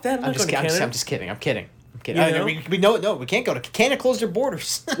 Fuck that! I'm just kidding. I'm kidding. We can't go to Canada. Closed their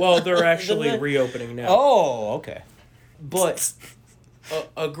borders. Well, they're actually reopening now. Oh, okay. But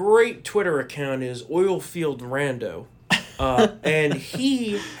a great Twitter account is Oilfield Rando, and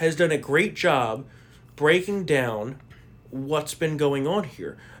he has done a great job breaking down what's been going on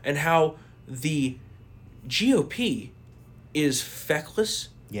here and how the GOP is feckless.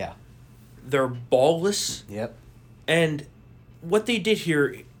 Yeah. They're ballless. Yep. And what they did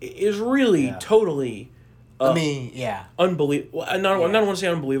here is really totally... unbelievable. I don't want to say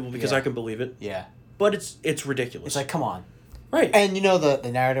unbelievable because I can believe it. Yeah. But it's ridiculous. It's like, come on. Right. And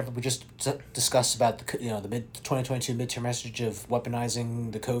the narrative we just discussed about the 2022 midterm message of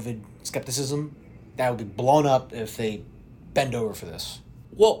weaponizing the COVID skepticism, that would be blown up if they bend over for this.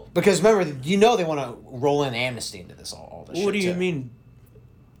 Well, because remember, they want to roll in amnesty into this all this. What shit do you too. mean?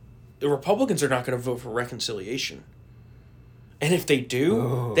 The Republicans are not going to vote for reconciliation. And if they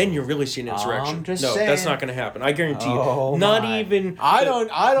do, then you're really seeing insurrection. No, saying. That's not going to happen. I guarantee you. Not even. I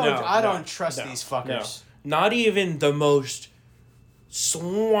don't trust these fuckers. No. Not even the most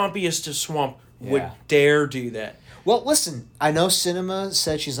swampiest of swamp would dare do that. Well, listen, I know Sinema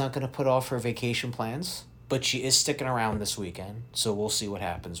said she's not going to put off her vacation plans, but she is sticking around this weekend, so we'll see what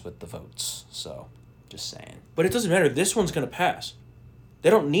happens with the votes. So, just saying. But it doesn't matter. This one's going to pass. They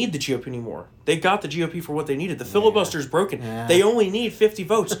don't need the GOP anymore. They got the GOP for what they needed. The filibuster's broken. Yeah. They only need 50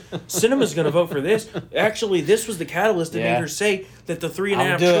 votes. Sinema's going to vote for this. Actually, this was the catalyst that made her say that the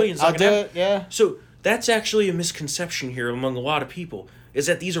 $3.5 trillion is not going to happen. Yeah. So that's actually a misconception here among a lot of people, is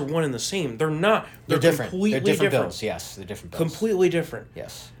that these are one and the same. They're not. They're different. Completely They're different bills. Yes, they're different bills. Completely different.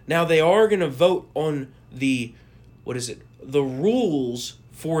 Yes. Now, they are going to vote on the rules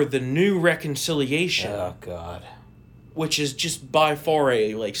for the new reconciliation. Oh, God. Which is just by far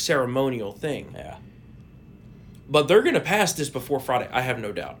a, like, ceremonial thing. Yeah. But they're going to pass this before Friday. I have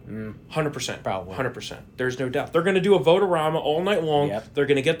no doubt. 100%. Probably. 100%. There's no doubt. They're going to do a vote-a-rama all night long. Yep. They're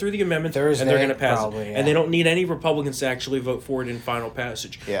going to get through the amendments, Thursday, and they're going to pass probably, it. yeah. And they don't need any Republicans to actually vote for it in final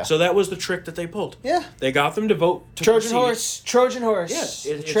passage. Yeah. So that was the trick that they pulled. Yeah. They got them to vote to Trojan proceed. horse. Trojan horse.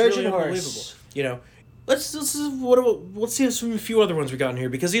 Yeah, it's Trojan really horse. unbelievable. You know, let's see some a few other ones we got in here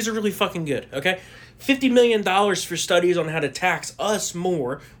because these are really fucking good. Okay, $50 million for studies on how to tax us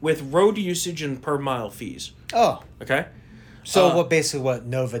more with road usage and per mile fees. Oh. Okay. So what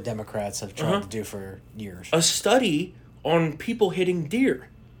Nova Democrats have tried to do for years. A study on people hitting deer.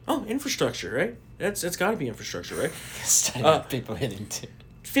 Oh, infrastructure, right? That's got to be infrastructure, right? Study on people hitting deer.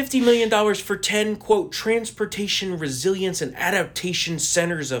 $50 million for 10, quote, transportation resilience and adaptation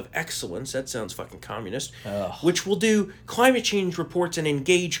centers of excellence. That sounds fucking communist. Ugh. Which will do climate change reports and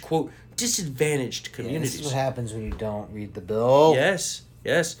engage, quote, disadvantaged communities. This is what happens when you don't read the bill. Yes.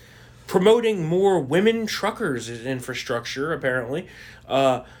 Promoting more women truckers is infrastructure, apparently.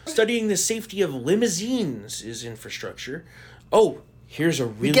 Studying the safety of limousines is infrastructure. Oh, here's a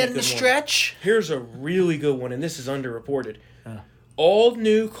really You getting good the one. stretch? Here's a really good one, and this is underreported. All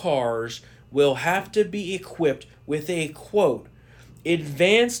new cars will have to be equipped with a, quote,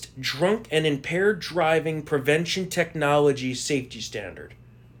 advanced drunk and impaired driving prevention technology safety standard.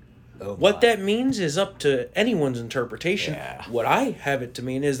 Oh, what that means is up to anyone's interpretation. Yeah. What I have it to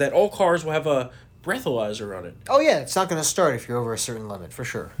mean is that all cars will have a breathalyzer on it. Oh, yeah. It's not going to start if you're over a certain limit, for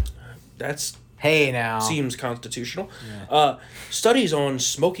sure. That's Hey, now. seems constitutional. Yeah. Studies on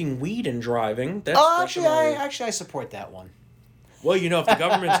smoking weed and driving. That's actually, I support that one. Well, you know, if the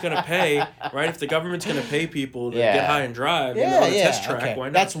government's going to pay, right? If the government's going to pay people to get high and drive, on a test track, okay. why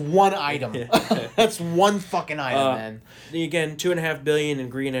not? That's one item. That's one fucking item, man. Again, $2.5 billion in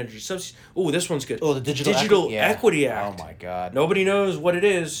green energy subsidies. Oh, this one's good. Oh, the Digital Equity Act. Oh my God. Nobody knows what it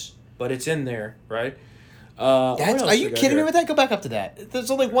is, but it's in there, right? Are you kidding me with that? Go back up to that.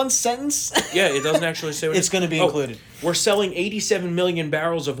 There's only one sentence. Yeah, it doesn't actually say what it's going to be included. We're selling 87 million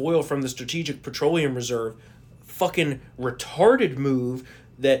barrels of oil from the Strategic Petroleum Reserve. Fucking retarded move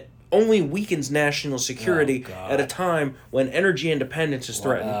that only weakens national security at a time when energy independence is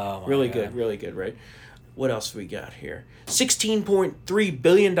threatened. Oh, really good, right? What else we got here? $16.3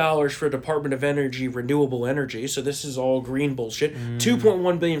 billion for Department of Energy renewable energy. So this is all green bullshit.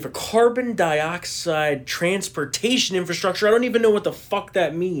 $2.1 billion for carbon dioxide transportation infrastructure. I don't even know what the fuck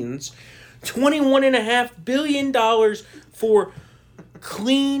that means. $21.5 billion for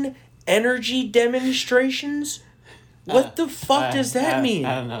clean energy demonstrations. What the fuck does that mean?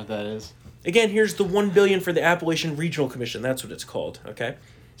 I don't know what that is. Again, here's the $1 billion for the Appalachian Regional Commission. That's what it's called. Okay,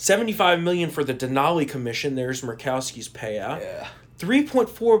 $75 million for the Denali Commission. There's Murkowski's payout. Yeah.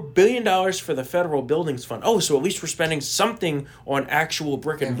 $3.4 billion for the Federal Buildings Fund. Oh, so at least we're spending something on actual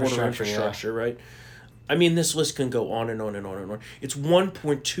brick and mortar infrastructure, right? I mean, this list can go on and on and on and on. It's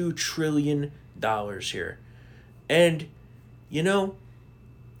 $1.2 trillion here, and you know,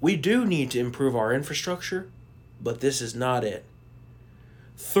 we do need to improve our infrastructure. But this is not it.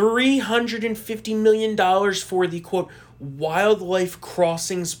 $350 million for the, quote, Wildlife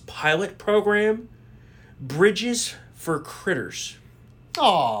Crossings pilot program. Bridges for critters.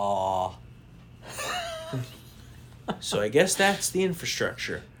 Aww. So I guess that's the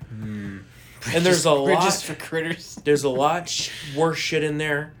infrastructure. And there's a lot. Bridges for critters. There's a lot worse shit in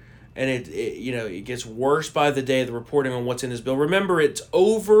there. And it gets worse by the day, the reporting on what's in this bill. Remember, it's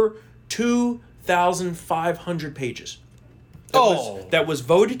over 2,500 pages. That was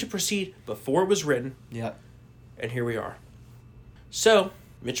voted to proceed before it was written. Yep. And here we are. So,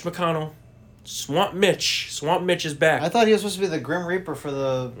 Mitch McConnell, Swamp Mitch is back. I thought he was supposed to be the Grim Reaper for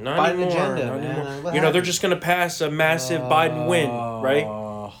the Biden agenda, man. You know, they're just going to pass a massive Biden win, right?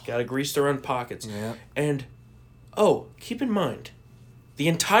 Got to grease their own pockets. Yep. And, keep in mind, the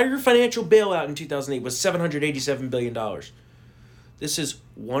entire financial bailout in 2008 was $787 billion. This is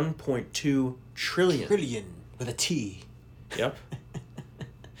 $1.2 trillion. Trillion with a T. Yep.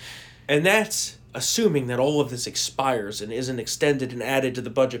 And that's assuming that all of this expires and isn't extended and added to the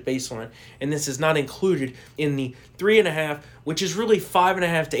budget baseline. And this is not included in the $3.5, which is really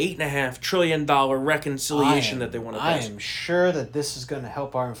 $5.5 to $8.5 trillion reconciliation that they want to pass. I am sure that this is going to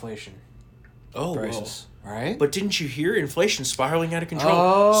help our inflation. Prices. Right? But didn't you hear inflation spiraling out of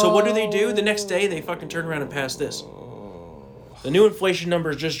control? So what do? The next day, they fucking turn around and pass this. The new inflation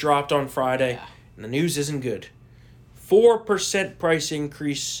numbers just dropped on Friday, and the news isn't good. 4% price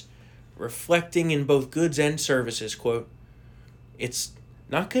increase, reflecting in both goods and services, quote. It's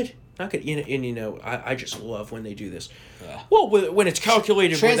not good. Not good. I just love when they do this. Well, when it's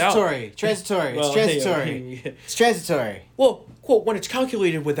calculated transitory. without... Transitory. Well, it's transitory. It's transitory. Well, quote, when it's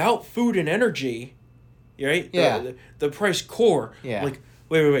calculated without food and energy, right? Yeah. The price core. Yeah. Like,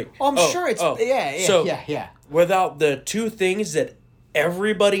 wait. Oh, I'm sure it's... Yeah. Without the two things that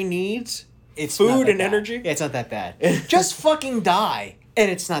everybody needs, it's food and energy. Yeah, it's not that bad. Just fucking die. And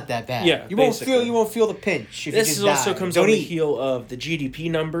it's not that bad. Yeah, you won't feel the pinch if this you just also die. comes Don't on the eat. heel of the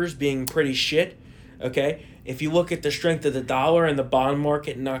GDP numbers being pretty shit. Okay, if you look at the strength of the dollar and the bond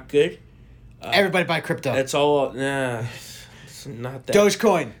market, not good. Everybody buy crypto. That's all. Nah, it's not that.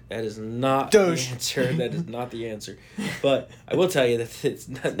 Dogecoin. That is not Doge. the answer. That is not the answer. But I will tell you that it's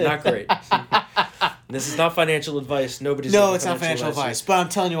not great. This is not financial advice. Nobody's. No, it's not financial advice. But I'm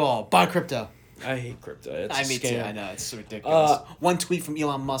telling you all, buy crypto. I hate crypto. It's me too. I know, it's so ridiculous. One tweet from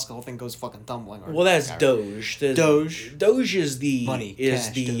Elon Musk, the whole thing goes fucking tumbling. Well, that's Doge. Doge is the money. Is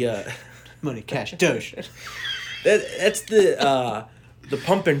cash, the money, cash, Doge. That's the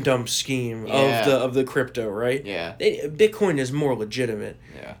pump and dump scheme of the crypto, right? Yeah. Bitcoin is more legitimate.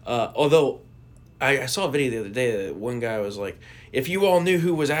 Yeah. Although I saw a video the other day that one guy was like, if you all knew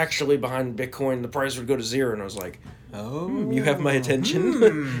who was actually behind Bitcoin, the price would go to zero. And I was like, you have my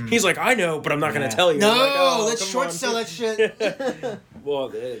attention. He's like, I know, but I'm not going to tell you. No, let's short sell that shit.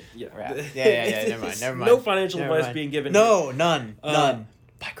 Well, yeah. Never mind. No financial advice being given. No, none. None.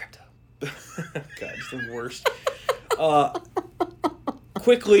 Buy crypto. God, it's the worst.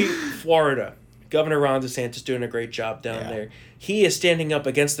 Quickly, Florida. Governor Ron DeSantis doing a great job down there. He is standing up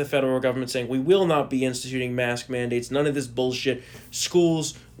against the federal government saying, we will not be instituting mask mandates. None of this bullshit.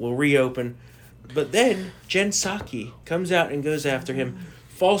 Schools will reopen. But then Jen Psaki comes out and goes after him,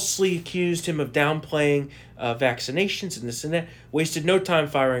 falsely accused him of downplaying vaccinations and this and that. Wasted no time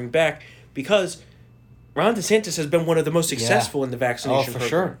firing back because Ron DeSantis has been one of the most successful in the vaccination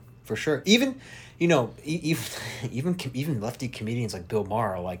program. For sure. Even lefty comedians like Bill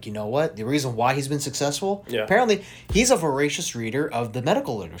Maher are like, you know what? The reason why he's been successful, apparently he's a voracious reader of the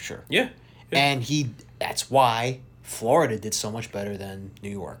medical literature. Yeah. And that's why Florida did so much better than New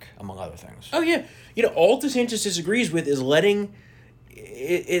York, among other things. Oh, yeah. All DeSantis disagrees with is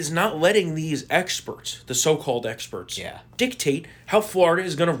not letting these experts, the so-called experts, dictate how Florida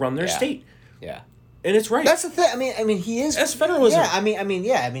is going to run their state. Yeah. And it's right. That's the thing. I mean, he is. That's federalism.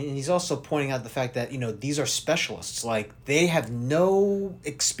 Yeah. And he's also pointing out the fact that these are specialists. Like they have no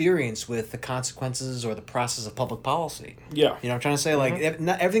experience with the consequences or the process of public policy. Yeah. You know what I'm trying to say? Like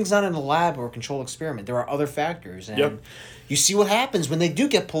everything's not in a lab or a controlled experiment. There are other factors, and you see what happens when they do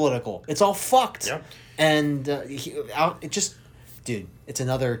get political. It's all fucked. Yep. And it's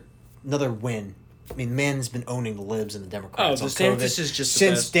another win. I mean, man's been owning the libs and the Democrats. DeSantis is just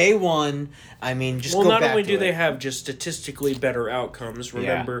since day one. I mean, just go back to it. Not only do they have just statistically better outcomes.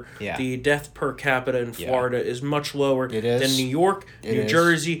 Remember, the death per capita in Florida is much lower than New York, New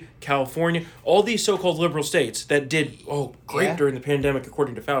Jersey, California, all these so-called liberal states that did great during the pandemic,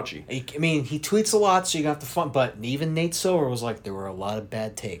 according to Fauci. I mean, he tweets a lot, so you have to fund. But even Nate Silver was like, there were a lot of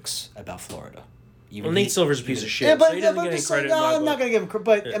bad takes about Florida. Nate Silver's a piece of shit. Yeah, but, so he doesn't get any credit. No, I'm not gonna give him credit.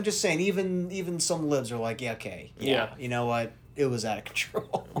 But I'm just saying, even some libs are like, you know what? It was out of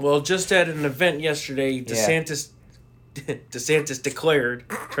control. Well, just at an event yesterday, DeSantis declared.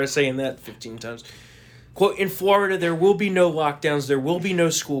 Try saying that 15 times. Quote: in Florida, there will be no lockdowns, there will be no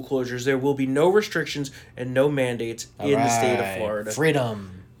school closures, there will be no restrictions and no mandates in the state of Florida.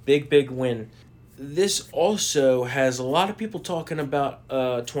 Freedom. Big win. This also has a lot of people talking about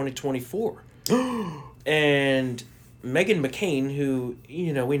 2024. And Meghan McCain, who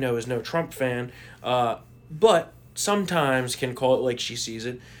we know is no Trump fan, but sometimes can call it like she sees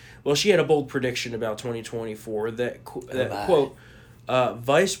it. Well, she had a bold prediction about 2024 that quote,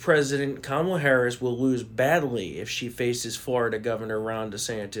 Vice President Kamala Harris will lose badly if she faces Florida Governor Ron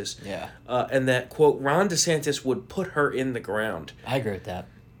DeSantis. Yeah. And that quote, Ron DeSantis would put her in the ground. I agree with that.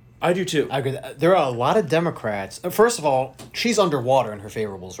 I do too. I agree. There are a lot of Democrats. First of all, she's underwater in her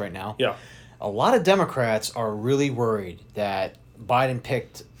favorables right now. Yeah. A lot of Democrats are really worried that Biden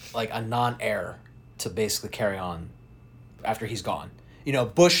picked like a non-heir to basically carry on after he's gone.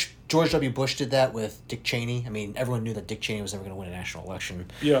 George W. Bush did that with Dick Cheney. I mean, everyone knew that Dick Cheney was never going to win a national election.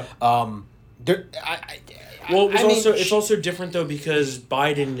 Yeah. It's also different though because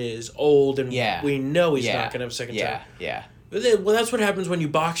Biden is old and we know he's not going to have a second term. Yeah. Well, that's what happens when you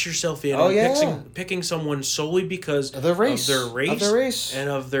box yourself in. Picking someone solely because of their race, and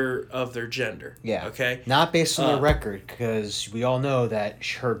of their gender. Yeah. Okay. Not based on their record, because we all know that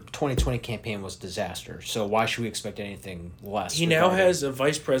her 2020 campaign was a disaster. So why should we expect anything less? He now has a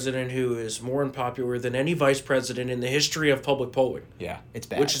vice president who is more unpopular than any vice president in the history of public polling. Yeah, it's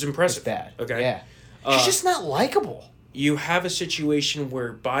bad. Which is impressive. It's bad. Okay. Yeah. She's just not likable. You have a situation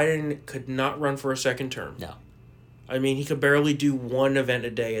where Biden could not run for a second term. No. I mean, he could barely do one event a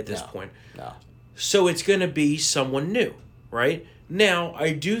day at this point. No. So it's going to be someone new, right? Now,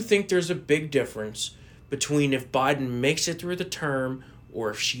 I do think there's a big difference between if Biden makes it through the term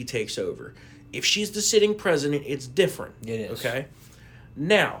or if she takes over. If she's the sitting president, it's different. It is. Okay?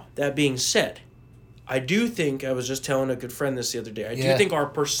 Now, that being said, I do think, I was just telling a good friend this the other day, I do think our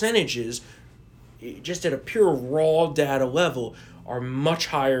percentages, just at a pure raw data level, are much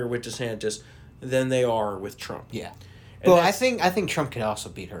higher with DeSantis than they are with Trump. Yeah. Well, I think Trump could also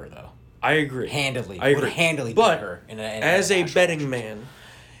beat her, though. I agree. Handily. I agree. Would handily but beat her. As a betting man,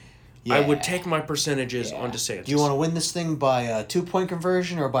 I would take my percentages on DeSantis. Do you want to win this thing by a 2-point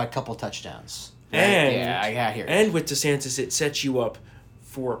conversion or by a couple touchdowns? And, I hear it. And with DeSantis, it sets you up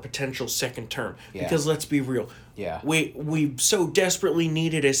for a potential second term. Yeah. Because let's be real. Yeah. We so desperately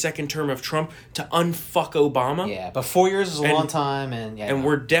needed a second term of Trump to unfuck Obama. Yeah, but 4 years is a long time, and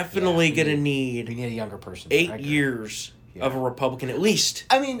we're definitely gonna need a younger person. 8 years of a Republican at least.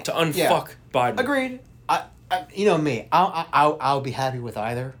 I mean, to unfuck Biden. Agreed. I you know me, I'll be happy with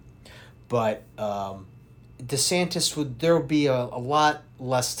either, but DeSantis there'll be a lot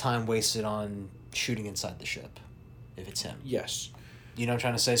less time wasted on shooting inside the ship if it's him. Yes. You know what I'm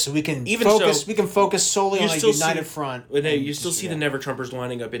trying to say? So we can Even focus solely on a united front. You still see the Never Trumpers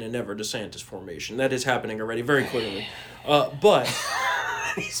lining up in a Never DeSantis formation. That is happening already very clearly. But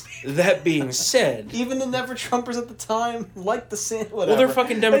that being said, even the Never Trumpers at the time, like DeSantis, whatever. Well, they're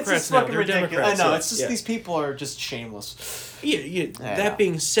fucking Democrats now. Fucking They're ridiculous. Democrats. I know. It's just these people are just shameless. That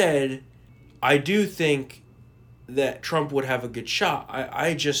being said, I do think that Trump would have a good shot.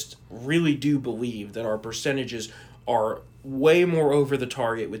 I just really do believe that our percentages are way more over the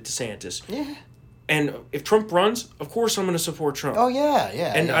target with DeSantis. Yeah. And if Trump runs, of course I'm going to support Trump. Oh yeah.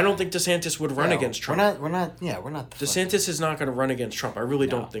 And I don't think DeSantis would run against Trump. We're not. DeSantis is not going to run against Trump. I really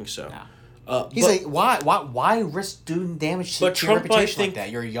don't think so. No. He's like, why risk doing damage to your reputation like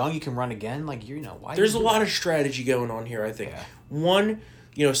that? You're young, you can run again. Like why? There's a lot of strategy going on here. I think one.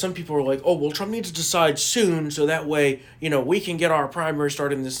 Some people are like, oh, well, Trump needs to decide soon so that way, we can get our primary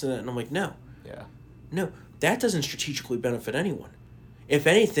started and this and that. And I'm like, no. Yeah. No, that doesn't strategically benefit anyone. If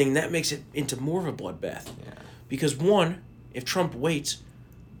anything, that makes it into more of a bloodbath. Yeah. Because one, if Trump waits,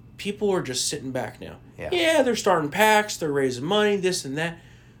 people are just sitting back now. Yeah. They're starting PACs, they're raising money, this and that.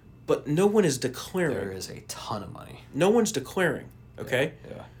 But no one is declaring. There is a ton of money. No one's declaring, okay?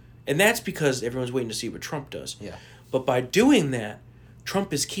 Yeah. And that's because everyone's waiting to see what Trump does. Yeah. But by doing that,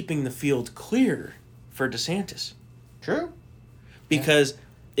 Trump is keeping the field clear for DeSantis. True. Because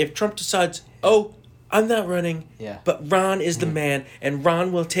if Trump decides, oh, I'm not running, but Ron is the man, and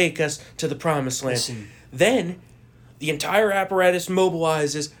Ron will take us to the promised land, then the entire apparatus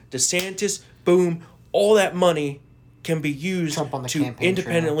mobilizes, DeSantis, boom, all that money can be used to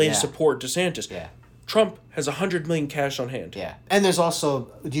independently support DeSantis. Yeah. Trump has $100 million cash on hand. Yeah. And there's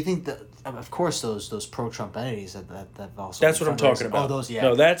also, do you think that, of course, those pro-Trump entities that also... That's what I'm talking about. Oh, those,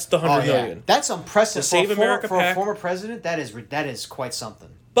 No, that's the $100 million. That's unprecedented. The Save America for PAC. a former president, that is quite something.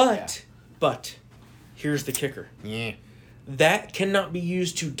 But here's the kicker. Yeah. That cannot be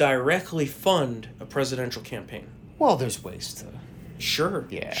used to directly fund a presidential campaign. Well, there's ways to... Sure.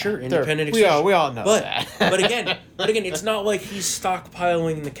 Yeah. Sure. Independent we all know that. but again, it's not like he's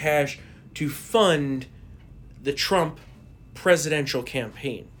stockpiling the cash to fund the Trump presidential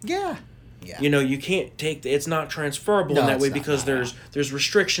campaign. Yeah. You can't take it's not transferable in that way because there's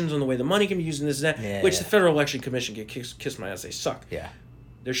restrictions on the way the money can be used in this and that, which the Federal Election Commission can kiss my ass. They suck. Yeah.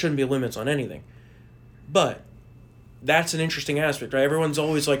 There shouldn't be limits on anything. But that's an interesting aspect, right? Everyone's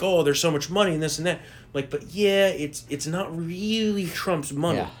always like, oh, there's so much money and this and that. Like, but it's not really Trump's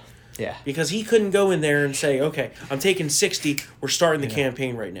money. Yeah. Because he couldn't go in there and say, okay, I'm taking 60, we're starting the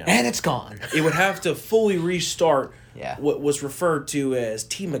campaign right now. And it's gone. It would have to fully restart what was referred to as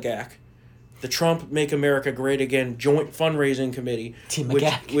TMAGAC, the Trump Make America Great Again Joint Fundraising Committee,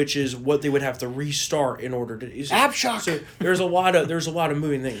 which is what they would have to restart in order to... Abshock! So there's a lot of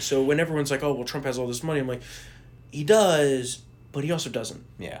moving things. So when everyone's like, oh, well, Trump has all this money, I'm like, he does... But he also doesn't.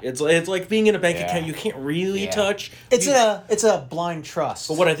 Yeah. It's like being in a bank account you can't really touch. It's a blind trust.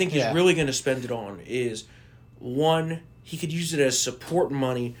 But what I think he's really going to spend it on is, one, he could use it as support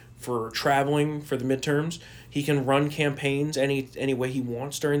money for traveling for the midterms. He can run campaigns any way he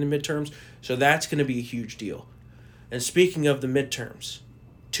wants during the midterms. So that's going to be a huge deal. And speaking of the midterms,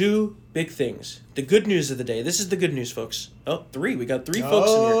 2 big things. The good news of the day. This is the good news, folks. Oh, 3. We got 3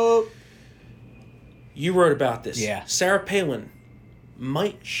 folks in here. You wrote about this. Yeah. Sarah Palin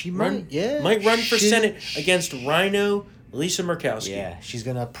might run for Senate against Rhino Lisa Murkowski. Yeah, she's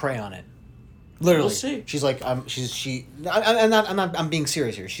gonna pray on it. Literally, We'll see. She's like, I'm being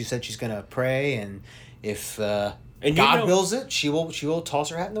serious here. She said she's gonna pray, and if God wills it, she will toss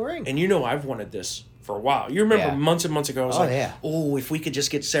her hat in the ring. And I've wanted this for a while. You remember months and months ago, I was if we could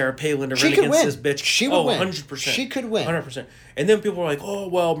just get Sarah Palin to run against this bitch, she would win. 100%. She could win, 100%. And then people were like, oh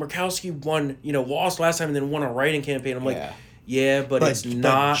well, Murkowski won, lost last time and then won a write-in campaign. I'm like, but it's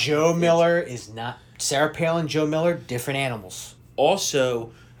not. Joe Miller is not Sarah Palin. Joe Miller, different animals.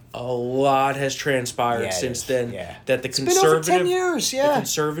 Also, a lot has transpired since then that the been over 10 years, the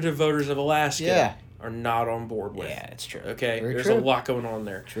conservative voters of Alaska are not on board with. Yeah, it's true. Okay, Very there's true. a lot going on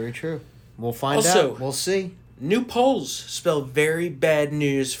there. Very true. We'll find out. We'll see. New polls spell very bad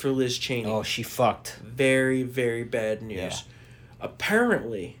news for Liz Cheney. Oh, she fucked. Very, very bad news. Yeah.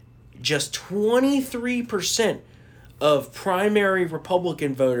 Apparently, just 23% of primary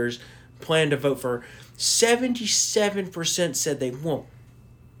Republican voters plan to vote for her. 77% said they won't.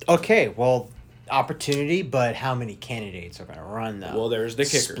 Okay, well, opportunity, but how many candidates are going to run, though? Well, there's the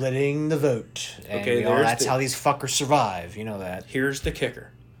kicker. Splitting the vote. And that's how these fuckers survive. You know that. Here's the kicker.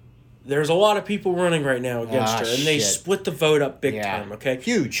 There's a lot of people running right now against her, and they split the vote up big time, okay?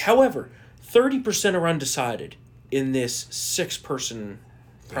 Huge. However, 30% are undecided in this 6-person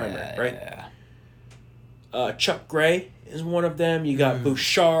primary, right? Yeah. Chuck Gray is one of them. You got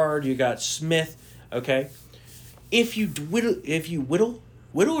Bouchard. You got Smith, okay? If you whittle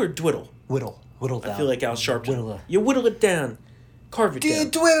or dwiddle? Whittle down. I feel like Al Sharpton. You whittle it down. Carve it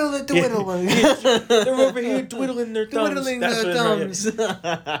down. Dwiddle it. They're over here dwiddling their thumbs. Dwiddling their thumbs.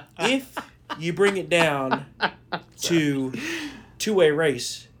 If you bring it down to two-way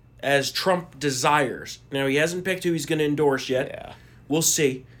race, as Trump desires. Now, he hasn't picked who he's going to endorse yet. Yeah. We'll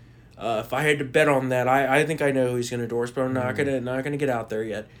see. If I had to bet on that, I think I know who he's going to endorse, but I'm not gonna get out there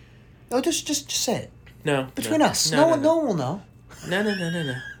yet. No, just say it. No. Between us. No one will know.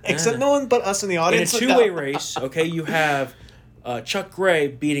 No. Except no one but us in the audience. In a two-way race, okay, you have Chuck Gray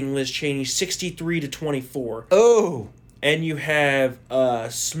beating Liz Cheney 63-24. Oh. And you have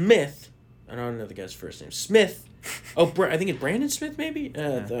Smith. I don't know the guy's first name. Smith. Oh, I think it's Brandon Smith, maybe?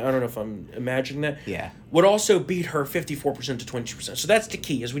 I don't know if I'm imagining that. Yeah. Would also beat her 54% to 20%. So that's the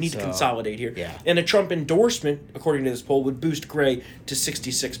key, is we need to consolidate here. Yeah. And a Trump endorsement, according to this poll, would boost Gray to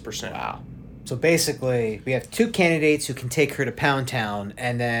 66%. Wow. So basically, we have 2 candidates who can take her to Pound Town,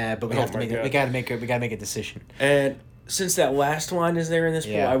 and then but we have to make it. We gotta make a decision. And since that last line is there in this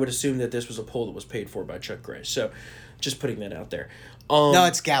poll, I would assume that this was a poll that was paid for by Chuck Gray. So, just putting that out there. No,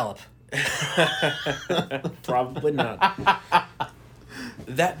 it's Gallup. Probably not.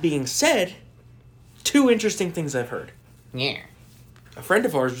 That being said, 2 interesting things I've heard. Yeah. A friend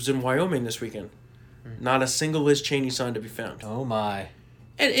of ours was in Wyoming this weekend. Not a single Liz Cheney sign to be found. Oh my.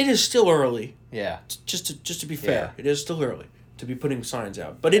 And it is still early. Yeah. Just to be fair, it is still early to be putting signs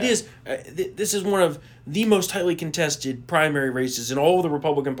out. But it is. This is one of the most tightly contested primary races in all of the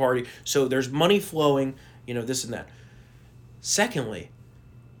Republican Party. So there's money flowing. This and that. Secondly,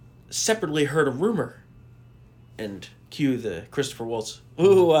 separately heard a rumor, and cue the Christopher Waltz.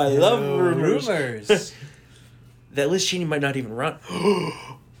 Ooh, I love rumors. That Liz Cheney might not even run.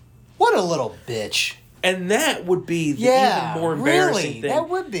 What a little bitch. And that would be the even more embarrassing thing. That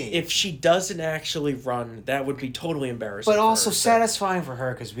would be. If she doesn't actually run, that would be totally embarrassing. But also satisfying for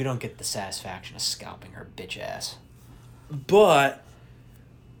her, because we don't get the satisfaction of scalping her bitch ass. But,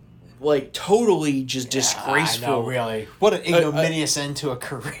 totally just disgraceful. I know, really. What an ignominious end to a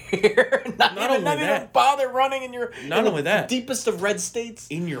career. not even bother running in your deepest of red states.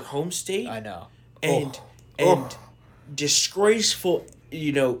 In your home state. I know. And disgraceful,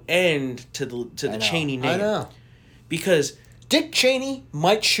 end to the Cheney name. I know. Because Dick Cheney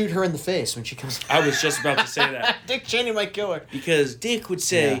might shoot her in the face when she comes back. I was just about to say that. Dick Cheney might kill her. Because Dick would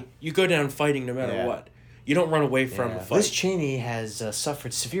say, you go down fighting no matter what. You don't run away from the fight. Liz Cheney has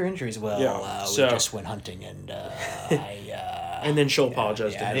suffered severe injuries. Well, we just went hunting and and then she'll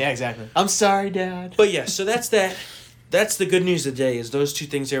apologize to him. Yeah, exactly. I'm sorry, Dad. But yeah, so that's that. That's the good news of the day, is those 2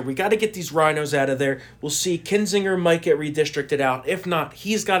 things there. We got to get these rhinos out of there. We'll see. Kinzinger might get redistricted out. If not,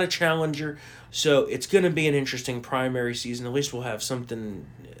 he's got a challenger. So it's going to be an interesting primary season. At least we'll have something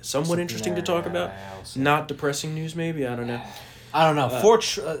somewhat interesting to talk about. Not depressing news, maybe. I don't know. I don't know.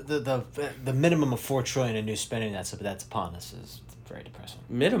 The minimum of $4 trillion in new spending that's upon us is very depressing.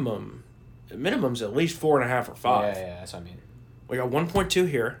 Minimum's at least 4.5 or 5. Yeah, that's what I mean. We got 1.2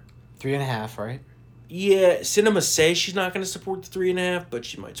 here. 3.5, right? Yeah, Cinema says she's not going to support the 3.5, but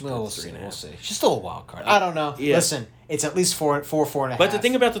she might support the 3.5. We'll see. She's still a wild card. I don't know. Yeah. Listen, it's at least 4.5. But the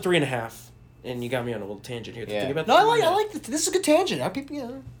thing about the 3.5, and you got me on a little tangent here. The thing about the I like this is a good tangent.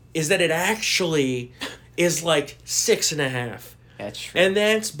 Is that it actually is like 6.5. That's true. And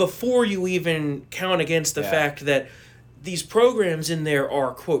that's before you even count against the fact that these programs in there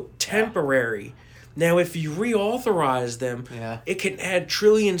are, quote, temporary. Now, if you reauthorize them, it can add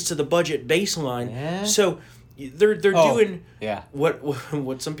trillions to the budget baseline. Yeah. So they're doing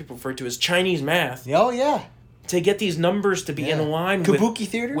what some people refer to as Chinese math. Oh, yeah. To get these numbers to be in line Kabuki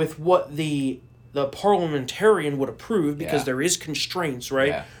theater? With what the parliamentarian would approve, because there is constraints, right?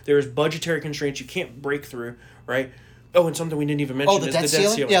 Yeah. There is budgetary constraints you can't break through, right? Oh, and something we didn't even mention is the debt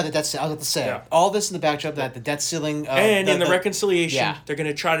ceiling? Yeah, the debt ceiling. I was about to say. All this in the backdrop, that the debt ceiling... and in the reconciliation, they're going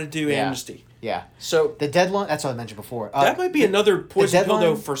to try to do amnesty. Yeah. So the deadline... That's what I mentioned before. That might be another poison pill,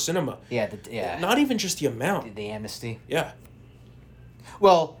 though, for cinema. Yeah. Not even just the amount. The amnesty. Yeah.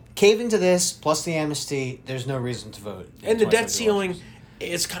 Well, caving to this, plus the amnesty, there's no reason to vote. And the debt ceiling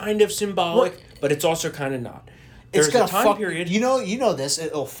is kind of symbolic, but it's also kind of not. There's it's gonna fuck period. You know this.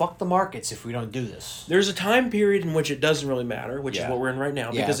 It'll fuck the markets if we don't do this. There's a time period in which it doesn't really matter, which is what we're in right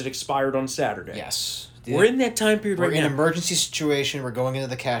now, because it expired on Saturday. Yes. We're in that time period right now. We're in an emergency situation. We're going into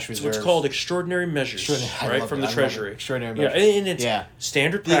the cash reserve. It's what's called extraordinary measures, right, from the Treasury. Extraordinary measures. Yeah, and it's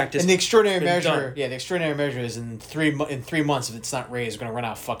standard practice. And the extraordinary measure, the extraordinary measure is in 3 months, if it's not raised, we're going to run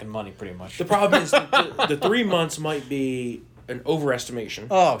out of fucking money, pretty much. The problem is the 3 months might be an overestimation.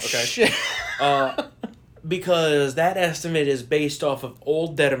 Oh, shit. Because that estimate is based off of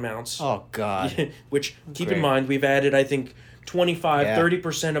old debt amounts. Oh, God. Which, keep in mind, we've added, I think,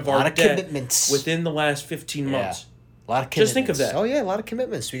 30% of our debt commitments within the last 15 months. A lot of commitments. Just think of that. Oh, yeah, a lot of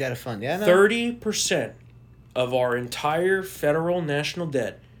commitments we got to fund. Yeah, 30% of our entire federal national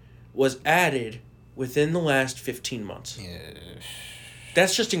debt was added within the last 15 months. Yeah.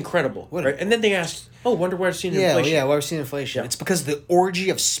 That's just incredible, right? And then they asked, wonder why we're seeing inflation. Yeah, why we're seeing inflation. Yeah. It's because of the orgy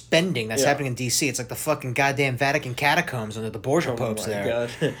of spending that's happening in D.C. It's like the fucking goddamn Vatican catacombs under the Borgia popes there.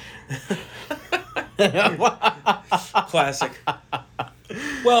 God. Classic.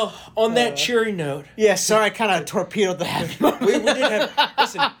 Well, on that cheery note... Yeah, sorry, I kind of torpedoed the happy moment. we did have...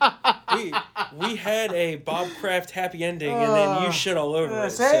 Listen, we had a Bob Kraft happy ending, and then you shit all over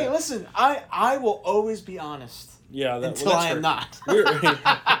it. Hey, listen, I will always be honest. Yeah, until I am not.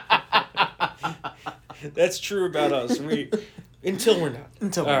 That's true about us. Until we're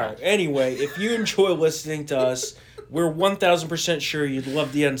not. All right. Anyway, if you enjoy listening to us, we're 1,000% sure you'd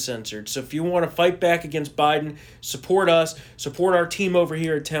love the Uncensored. So if you want to fight back against Biden, support us, support our team over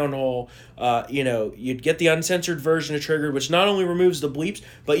here at Town Hall. You'd get the uncensored version of Triggered, which not only removes the bleeps,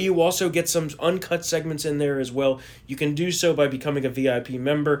 but you also get some uncut segments in there as well. You can do so by becoming a VIP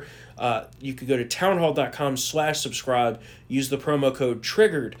member. You could go to townhall.com/subscribe. Use the promo code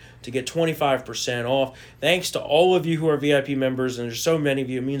TRIGGERED to get 25% off. Thanks to all of you who are VIP members, and there's so many of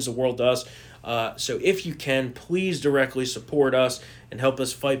you. It means the world to us. So if you can, please directly support us and help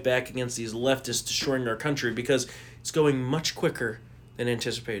us fight back against these leftists destroying our country, because it's going much quicker than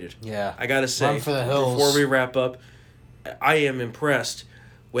anticipated. Yeah. I gotta say, run for the hills. Before we wrap up, I am impressed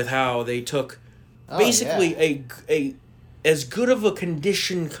with how they took basically a as good of a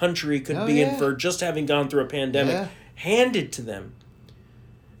condition country could be in for just having gone through a pandemic, handed to them,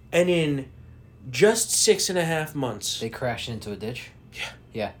 and in just 6.5 months, they crashed into a ditch. Yeah.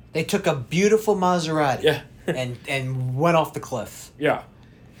 Yeah. They took a beautiful Maserati. Yeah. and went off the cliff. Yeah.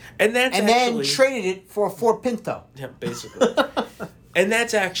 And then traded it for a Ford Pinto. Yeah, basically. And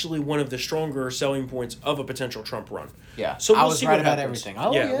that's actually one of the stronger selling points of a potential Trump run. Yeah. So I was right about everything.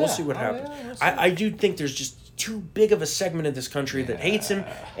 Oh, yeah, we'll see what happens. Yeah, I do think there's just too big of a segment of this country that hates him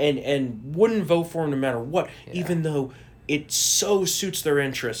and wouldn't vote for him no matter what, even though it so suits their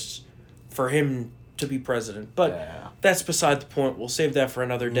interests for him to be president. But that's beside the point. We'll save that for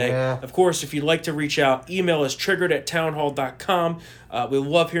another day. Yeah. Of course, if you'd like to reach out, email us triggered@townhall.com. We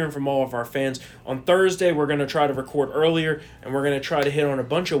love hearing from all of our fans. On Thursday, we're going to try to record earlier, and we're going to try to hit on a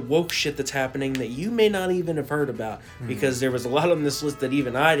bunch of woke shit that's happening that you may not even have heard about, because there was a lot on this list that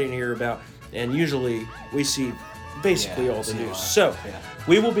even I didn't hear about, and usually we see basically all the news. So,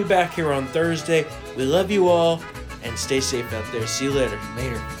 we will be back here on Thursday. We love you all, and stay safe out there. See you later.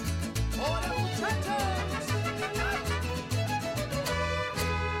 Later.